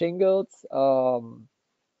 shingles,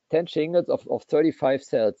 10 shingles of 35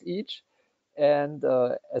 cells each. And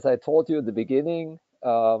as I told you at the beginning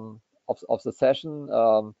of the session,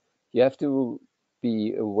 you have to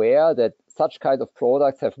be aware that such kind of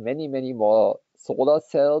products have many, many more solar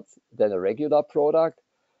cells than a regular product.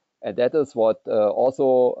 And that is what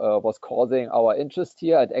also was causing our interest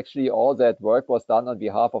here. And actually all that work was done on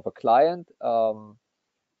behalf of a client.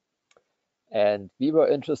 And we were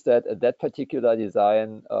interested in that particular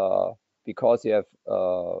design because you have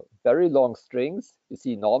very long strings. You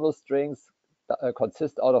see normal strings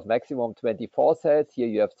consist out of maximum 24 cells. Here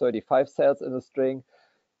you have 35 cells in a string.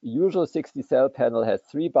 Usual 60 cell panel has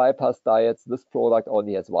 3 bypass diodes. This product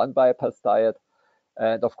only has 1 bypass diode.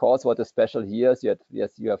 And of course, what is special here is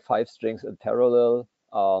you have 5 strings in parallel,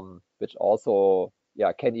 which also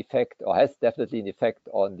can affect or has definitely an effect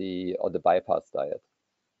on the bypass diode.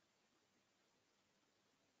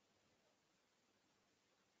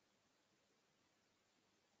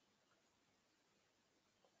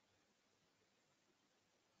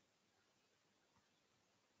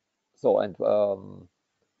 So, and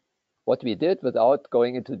what we did, without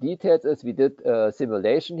going into details, is we did a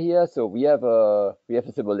simulation here. So we have a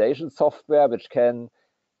simulation software which can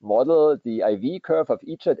model the IV curve of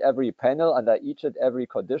each and every panel under each and every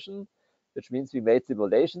condition, which means we made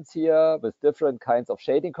simulations here with different kinds of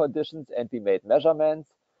shading conditions, and we made measurements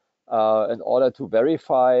in order to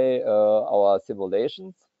verify our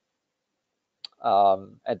simulations.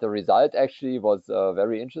 And the result actually was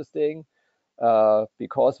very interesting.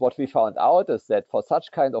 Because what we found out is that for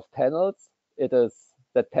such kind of panels,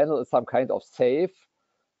 that panel is some kind of safe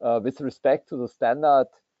with respect to the standard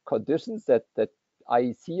conditions that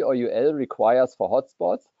IEC or UL requires for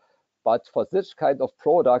hotspots. But for this kind of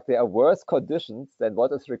product, there are worse conditions than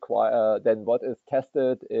what is required, than what is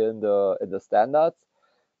tested in the standards.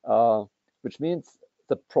 which means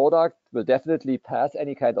the product will definitely pass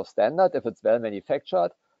any kind of standard if it's well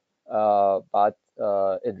manufactured. But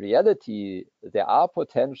in reality, there are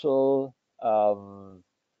potential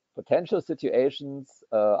situations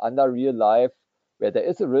under real life where there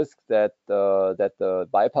is a risk that the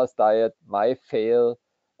bypass diode might fail,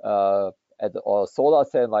 or solar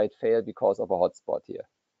cell might fail because of a hotspot here.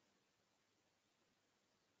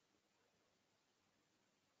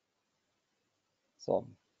 So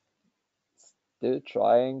still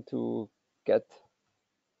trying to get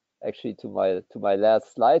actually to my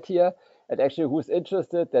last slide here. And actually, who's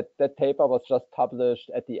interested, that paper was just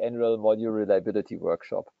published at the annual module reliability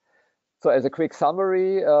workshop. So as a quick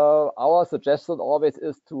summary, our suggestion always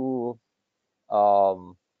is to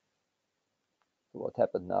what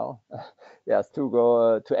happened now? Yes, to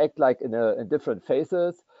go to act like in different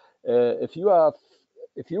phases. If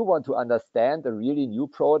you want to understand a really new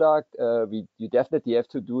product, you definitely have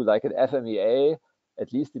to do like an FMEA,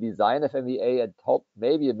 at least the design FMEA, and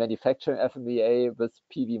maybe a manufacturing FMEA with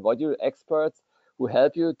PV module experts who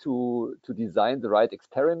help you to design the right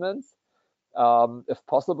experiments. If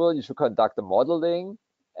possible, you should conduct a modeling,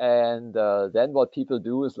 and then what people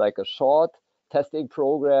do is like a short testing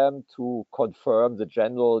program to confirm the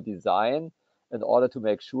general design in order to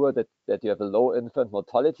make sure that you have a low infant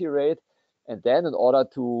mortality rate. And then in order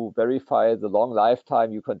to verify the long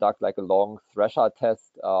lifetime, you conduct like a long threshold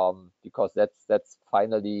test, because that's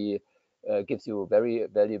finally gives you very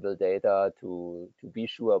valuable data to be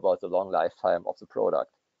sure about the long lifetime of the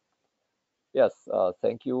product. Yes,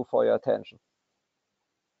 thank you for your attention.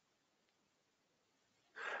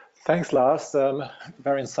 Thanks, Lars.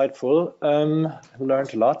 Very insightful.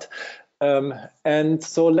 Learned a lot. And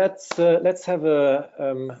so let's have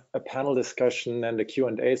a panel discussion and a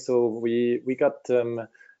Q&A. So we got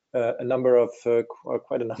a number of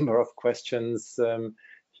quite a number of questions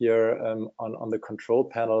here on the control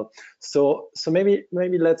panel. So maybe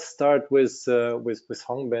let's start with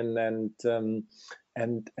Hongbin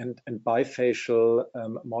and bifacial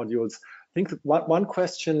modules. I think one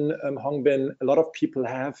question, Hongbin, a lot of people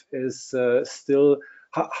have is still,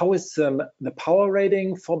 how is the power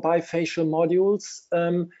rating for bifacial modules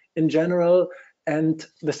in general? And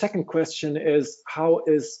the second question is, how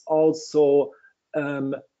is also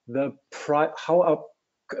how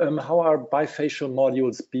are bifacial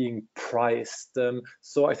modules being priced?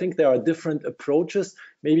 So I think there are different approaches.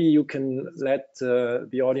 Maybe you can let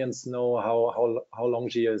the audience know how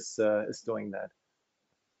LONGi is doing that.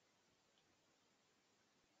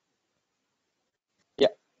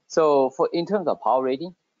 Yeah. So in terms of power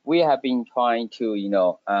rating, we have been trying to,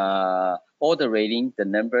 all the rating, the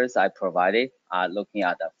numbers I provided are looking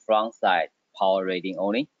at the front side power rating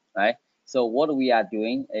only, right? So what we are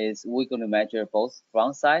doing is we're going to measure both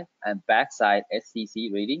front side and back side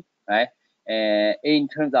STC rating, right? And in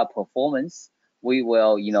terms of performance, we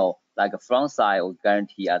will, like a front side will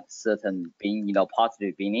guarantee a certain being,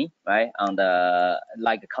 positive binning, right? On the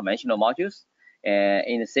like conventional modules. And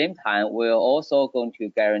in the same time, we're also going to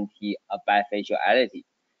guarantee a bifaciality.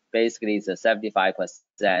 Basically, it's a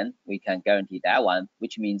 75%. We can guarantee that one,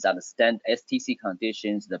 which means that the standard STC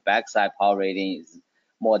conditions, the backside power rating is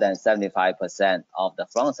more than 75% of the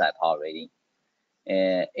front side power rating.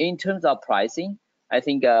 In terms of pricing, I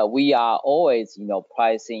think we are always,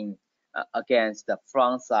 pricing against the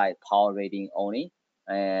front side power rating only.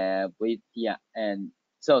 And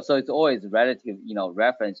so it's always relative,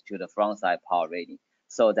 reference to the front side power rating,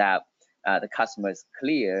 so that the customer is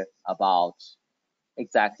clear about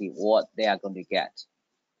exactly what they are going to get.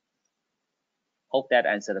 Hope that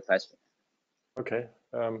answered the question. Okay.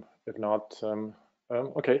 If not,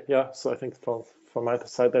 okay, yeah. So I think from my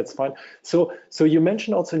side that's fine. So you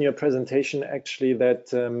mentioned also in your presentation actually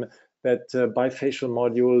that bifacial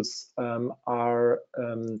modules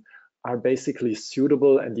are basically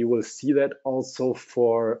suitable, and you will see that also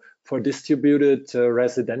for distributed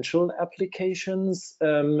residential applications.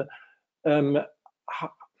 Do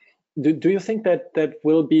you think that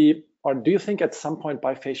will be, or do you think at some point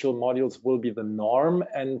bifacial modules will be the norm,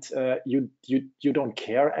 and you don't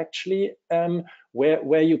care actually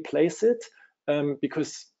where you place it,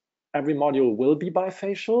 because every module will be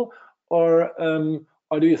bifacial, or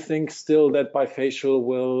do you think still that bifacial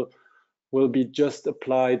will be just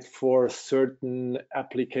applied for certain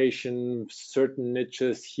applications, certain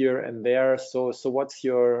niches here and there? So what's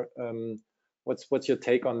your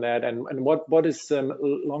take on that, and what is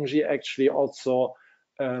LONGi actually also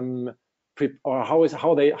how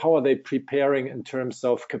are they preparing in terms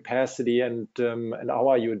of capacity, and how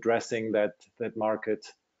are you addressing that market?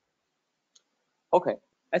 Okay,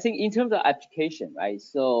 I think in terms of application, right?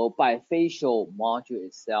 So bifacial module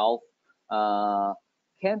itself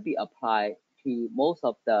can be applied to most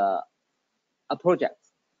of the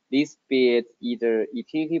projects. This be it either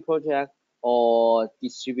utility project or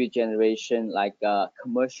distributed generation, like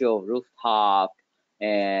commercial rooftop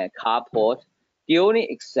and carport. The only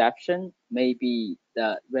exception may be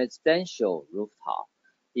the residential rooftop,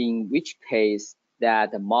 in which case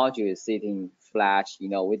that the module is sitting flat,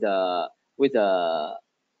 with a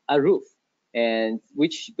roof, and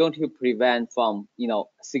which is going to prevent from,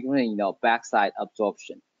 significant, backside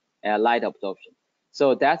absorption, light absorption.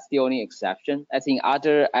 So that's the only exception. I think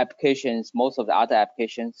other applications, most of the other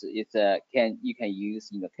applications, you can use,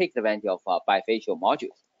 take advantage of bifacial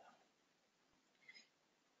modules.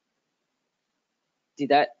 Did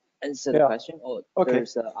that answer the question, or okay.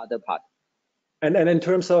 There's other part? And in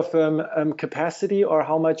terms of capacity, or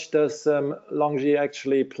how much does LONGi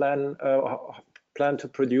actually plan to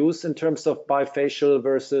produce in terms of bifacial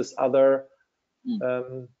versus other?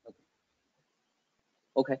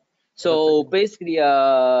 Okay. So basically,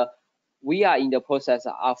 we are in the process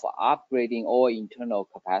of upgrading all internal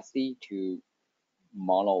capacity to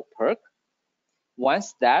mono PERC.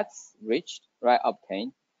 Once that's reached,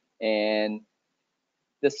 obtained, and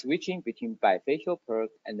the switching between bifacial PERC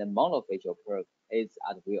and the monofacial PERC is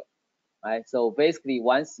at will, right? So basically,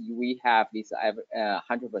 once we have this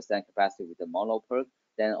 100% capacity with the mono PERC,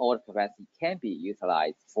 then all the capacity can be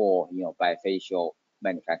utilized for bifacial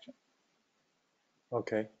manufacturing.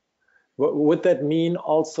 Okay. Would that mean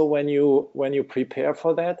also when you prepare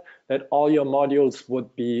for that all your modules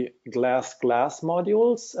would be glass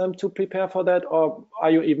modules to prepare for that, or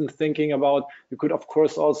are you even thinking about, you could of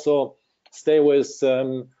course also stay with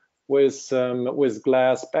glass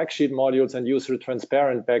backsheet modules and use the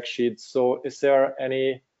transparent backsheets? So is there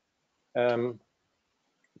any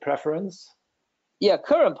preference? Yeah,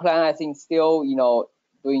 current plan, I think still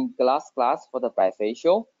doing glass for the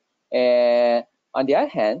bifacial, and on the other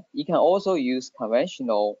hand, you can also use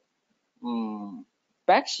conventional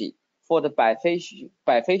backsheet for the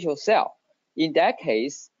bifacial cell. In that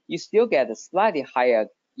case, you still get a slightly higher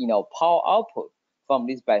power output from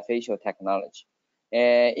this bifacial technology.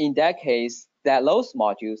 And in that case, those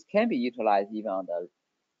modules can be utilized even on the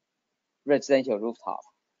residential rooftop.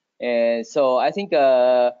 And so I think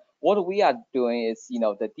what we are doing is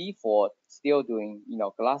the default still doing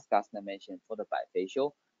glass dimension for the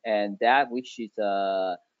bifacial. And that which is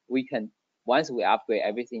we can, once we upgrade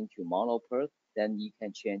everything to mono PERC, then you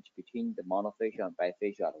can change between the monofacial and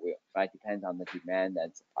bifacial at will, right? Depends on the demand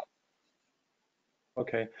and supply.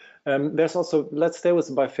 Okay. There's also, let's stay with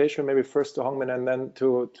the bifacial, maybe first to Hongmin and then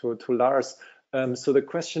to Lars. So the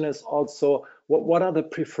question is also, what are the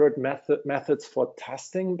preferred methods for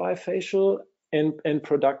testing bifacial in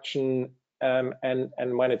production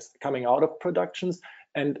and when it's coming out of productions?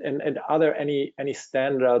 And are there any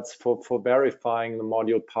standards for verifying the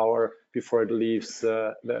module power before it leaves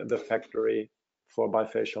the factory for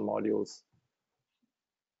bifacial modules?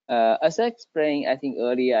 As I explained, I think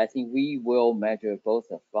earlier, I think we will measure both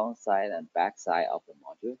the front side and back side of the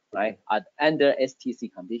module, right, under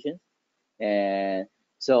STC conditions. And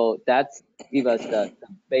so that gives us the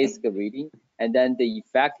basic reading. And then the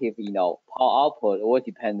effective, power output will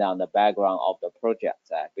depend on the background of the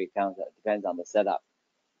project. Depends on the setup.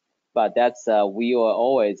 But that's we will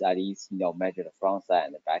always at least measure the front side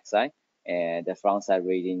and the back side, and the front side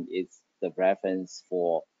reading is the reference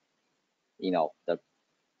for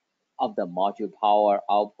the module power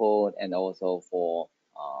output and also for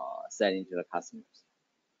selling to the customers.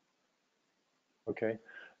 Okay,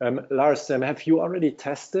 Lars, have you already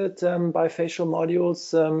tested bifacial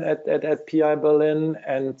modules at PI Berlin,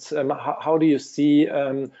 and how do you see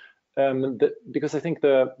because I think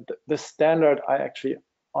the standard, I actually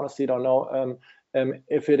honestly don't know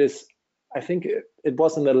if it is, I think it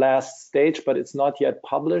was in the last stage, but it's not yet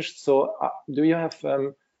published. So do you have,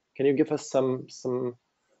 can you give us some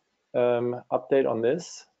update on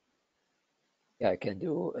this? Yeah, I can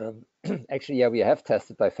do. Actually, yeah, we have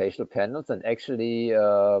tested bifacial panels, and actually,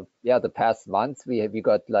 yeah, the past months we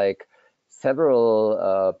got like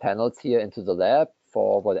several panels here into the lab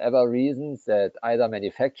for whatever reasons, that either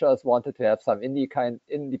manufacturers wanted to have some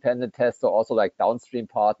independent tests, or also like downstream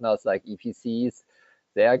partners like EPCs.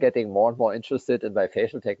 They are getting more and more interested in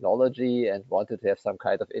bifacial technology and wanted to have some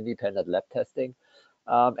kind of independent lab testing.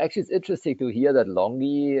 Actually, it's interesting to hear that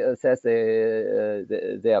LONGi says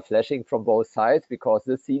they are flashing from both sides, because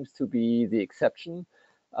this seems to be the exception.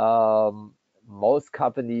 Most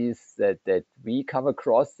companies that we come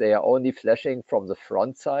across, they are only flashing from the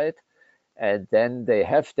front side. And then they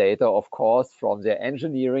have data, of course, from their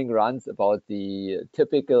engineering runs about the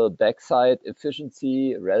typical backside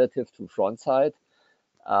efficiency relative to frontside.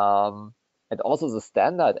 And also the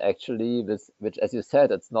standard actually, which as you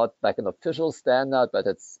said, it's not like an official standard, but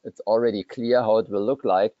it's already clear how it will look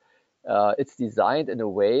like. It's designed in a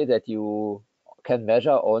way that you can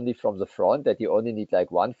measure only from the front, that you only need like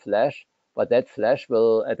one flash, but that flash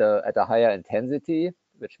will at a higher intensity,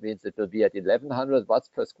 which means it will be at 1100 watts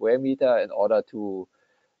per square meter in order to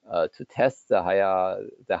test the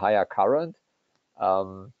higher current.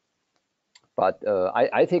 But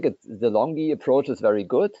I think the LONGi approach is very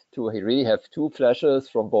good to really have two flashes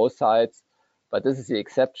from both sides, but this is the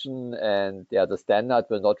exception, and yeah, the standard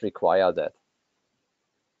will not require that.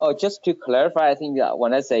 Oh, just to clarify, I think that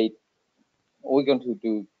when I say we're going to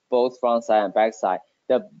do both front side and back side,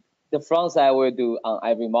 the front side will do on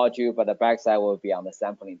every module, but the back side will be on the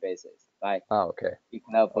sampling basis, right? Ah, okay. You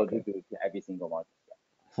can afford to do to every single module.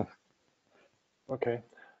 Yeah. Okay.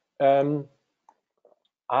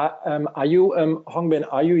 Are you, Hongbin,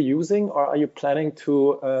 are you using or are you planning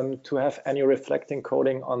to have any reflecting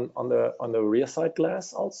coating on the rear side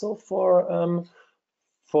glass also for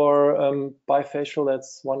bifacial?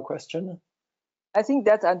 That's one question. I think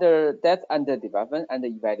that's under development, under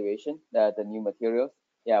evaluation. The new materials,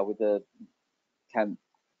 yeah, with the can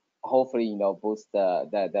hopefully boost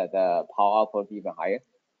the power output even higher.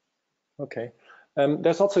 Okay.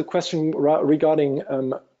 There's also a question regarding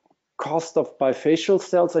cost of bifacial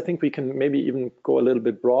cells. I think we can maybe even go a little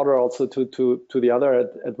bit broader also to the other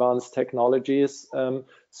advanced technologies.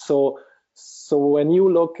 So when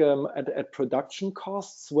you look at production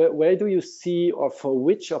costs, where do you see, or for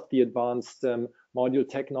which of the advanced module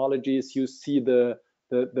technologies you see the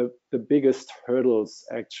biggest hurdles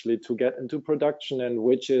actually to get into production, and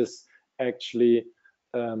which is actually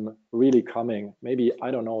really coming? Maybe,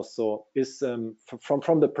 I don't know, so is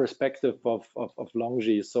from the perspective of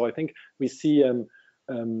LONGi. So I think we see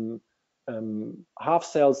half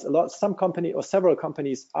cells, some company or several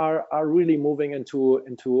companies are really moving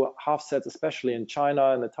into half cells, especially in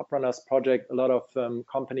China. In the Top Runners project, a lot of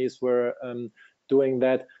companies were doing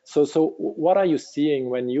that. So what are you seeing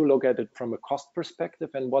when you look at it from a cost perspective,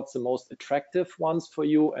 and what's the most attractive ones for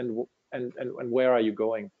you, and where are you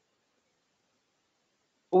going?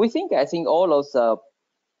 I think all those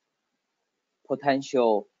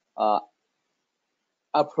potential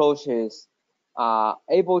approaches are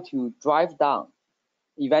able to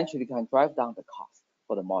eventually can drive down the cost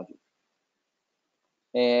for the module.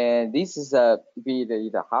 And this is be it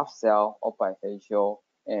either half cell or bifacial,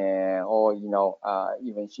 or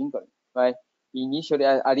even shingling, right? Initially,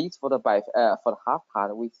 at least for the half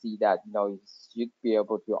part, we see that you should be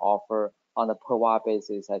able to offer on a per watt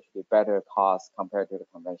basis actually better cost compared to the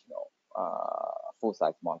conventional full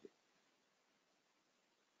size module.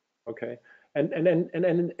 Okay, and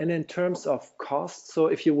in terms of cost, so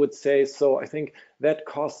if you would say, so I think that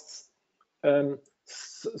costs.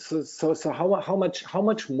 So how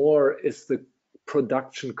much more is the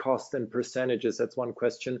production cost in percentages? That's one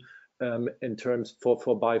question. In terms for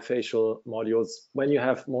bifacial modules, when you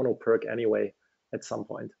have mono PERC anyway at some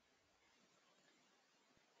point.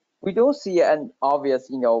 We don't see an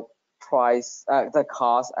obvious price the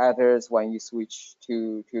cost adders when you switch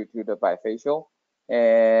to the bifacial,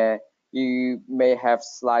 and you may have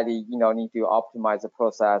slightly need to optimize the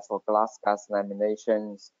process for glass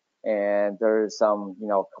laminations, and there's some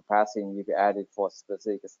capacity need to be added for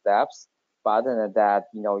specific steps. But other than that,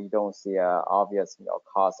 you don't see obvious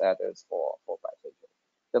cost adders for bifacial.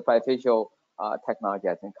 The bifacial technology,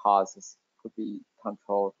 I think, costs could be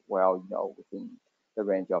controlled well within the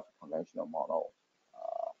range of conventional mono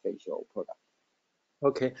facial product.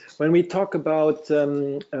 Okay, when we talk about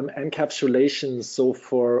encapsulation, so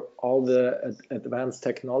for all the advanced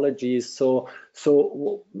technologies, so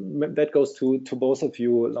that goes to both of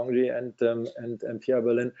you, LONGi and Pierre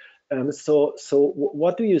Berlin. So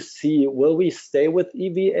what do you see? Will we stay with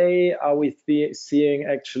EVA? Are we seeing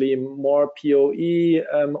actually more PoE?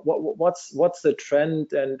 What's the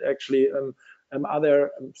trend? And actually, are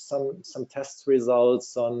there some test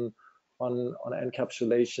results on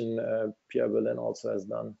encapsulation? Pierre Berlin also has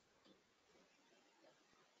done.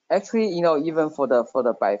 Actually, even for the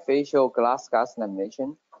bifacial glass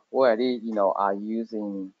lamination, we already are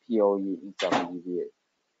using PoE instead of EVA.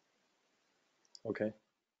 Okay.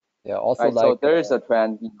 Yeah. Also, right, so there is a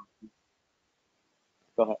trend.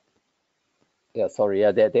 Go ahead. Yeah, sorry.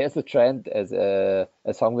 Yeah, there's a trend, as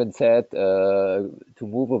Hongbin said, to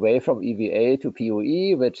move away from EVA to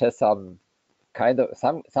PoE, which has some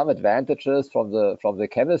advantages from the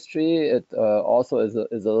chemistry. It also is a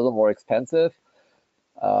little more expensive.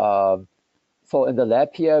 So in the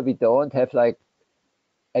lab here, we don't have like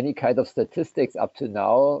any kind of statistics up to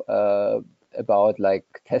now about like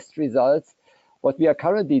test results. What we are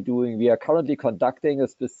currently doing, we are currently conducting a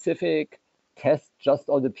specific test just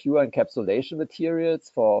on the pure encapsulation materials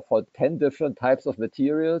for 10 different types of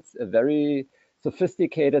materials, a very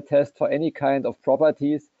sophisticated test for any kind of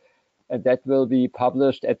properties, and that will be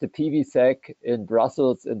published at the PVSec in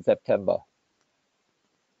Brussels in September.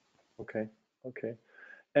 Okay, okay.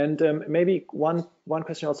 And maybe one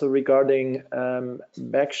question also regarding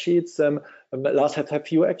backsheets. Lars, have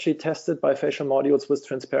you actually tested bifacial modules with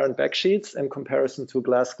transparent backsheets in comparison to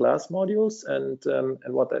glass modules, and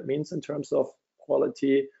what that means in terms of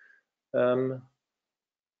quality and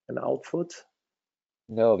output?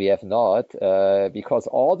 No, we have not, because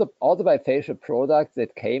all the bifacial products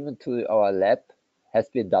that came into our lab has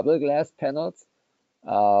been double glass panels.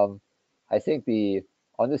 I think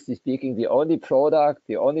honestly speaking, the only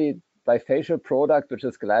bifacial product which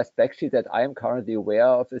is glass backsheet that I am currently aware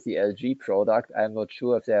of is the LG product. I'm not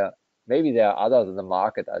sure if maybe there are others in the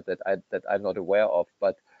market that I'm not aware of,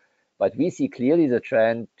 but we see clearly the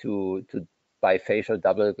trend to bifacial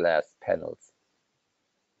double glass panels.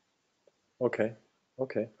 Okay,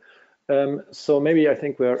 okay. So maybe I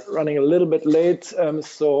think we're running a little bit late.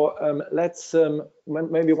 Let's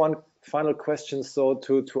maybe one final question. So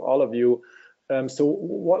to all of you. So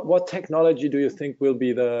what technology do you think will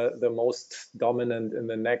be the most dominant in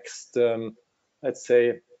the next, let's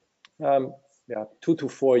say, 2 to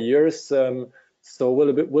 4 years? So will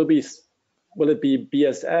it be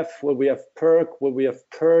BSF? Will we have PERC? Will we have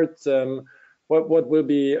PERT? What will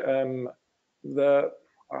be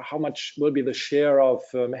how much will be the share of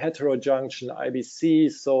heterojunction IBC?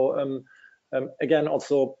 So again,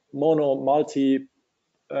 also mono, multi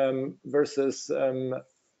versus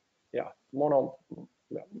mono.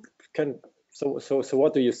 So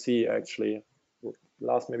what do you see actually?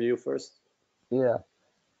 Lars, maybe you first. Yeah.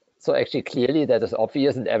 So actually, clearly that is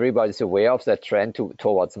obvious, and everybody's aware of that trend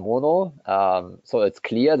towards mono. So it's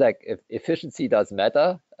clear that if efficiency does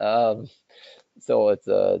matter. So it's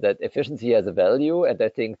that efficiency has a value, and I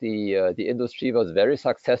think the industry was very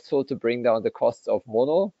successful to bring down the costs of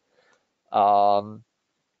mono.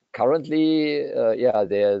 Currently,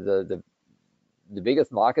 the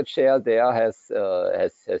biggest market share there has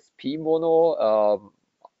P mono.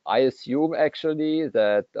 I assume actually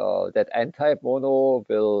that that N-type mono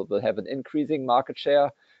will have an increasing market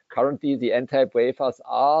share. Currently, the N-type wafers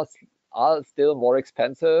are still more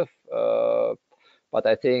expensive, but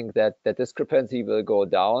I think that the discrepancy will go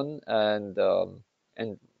down, and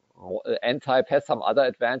N-type has some other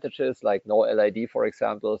advantages like no LID, for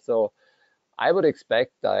example. So I would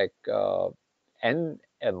expect like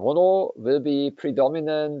mono will be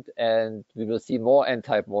predominant, and we will see more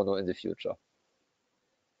N-type mono in the future.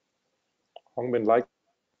 Hongbin, like?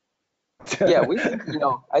 Yeah, we think,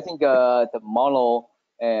 I think the mono,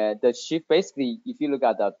 the shift, basically, if you look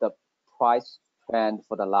at the price trend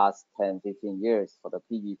for the last 10, 15 years for the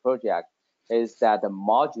PV project, is that the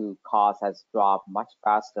module cost has dropped much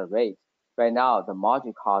faster rate. Right now, the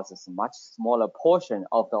module cost is a much smaller portion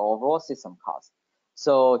of the overall system cost.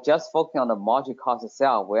 So just focusing on the module cost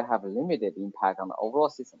itself will have a limited impact on the overall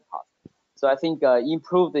system cost. So I think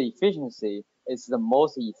improve the efficiency is the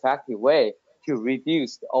most effective way to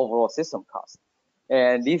reduce the overall system cost.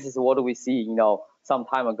 And this is what we see, some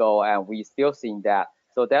time ago, and we still seeing that.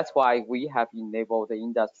 So that's why we have enabled the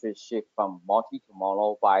industry shift from multi to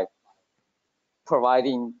mono by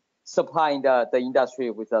supplying the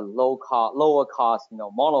industry with a lower cost,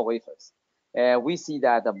 mono wafers. And we see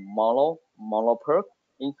that the mono PERC,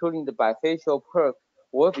 including the bifacial PERC,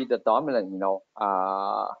 will be the dominant,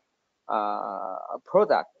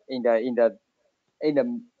 product in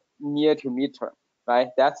the near to midterm, right?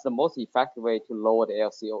 That's the most effective way to lower the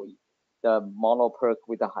LCOE. The mono PERC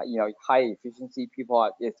with the high efficiency,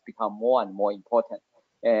 it's become more and more important.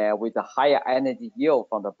 With the higher energy yield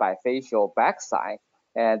from the bifacial backside,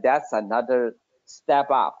 and that's another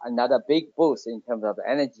step up, another big boost in terms of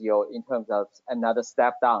energy yield, in terms of another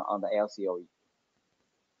step down on the LCOE.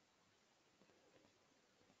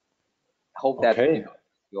 Hope that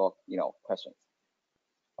your questions.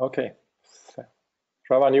 Okay.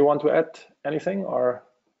 Shravan, you want to add anything or?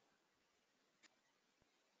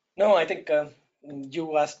 No, I think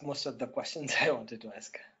you asked most of the questions I wanted to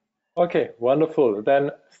ask. Okay, wonderful.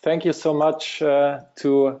 Then thank you so much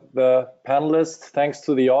to the panelists. Thanks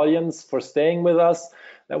to the audience for staying with us.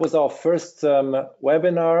 That was our first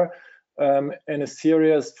webinar in a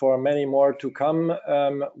series for many more to come.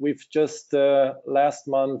 We've just last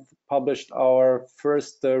month published our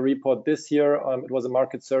first report this year. It was a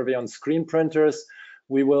market survey on screen printers.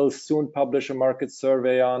 We will soon publish a market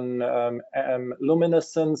survey on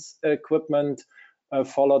luminescence equipment,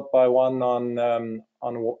 followed by one on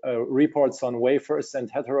reports on wafers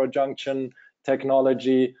and heterojunction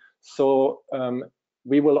technology. So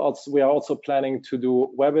we are also planning to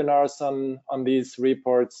do webinars on these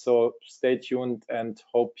reports. So stay tuned and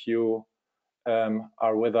hope you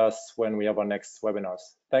are with us when we have our next webinars.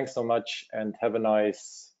 Thanks so much and have a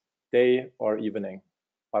nice day or evening.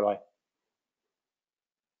 Bye-bye.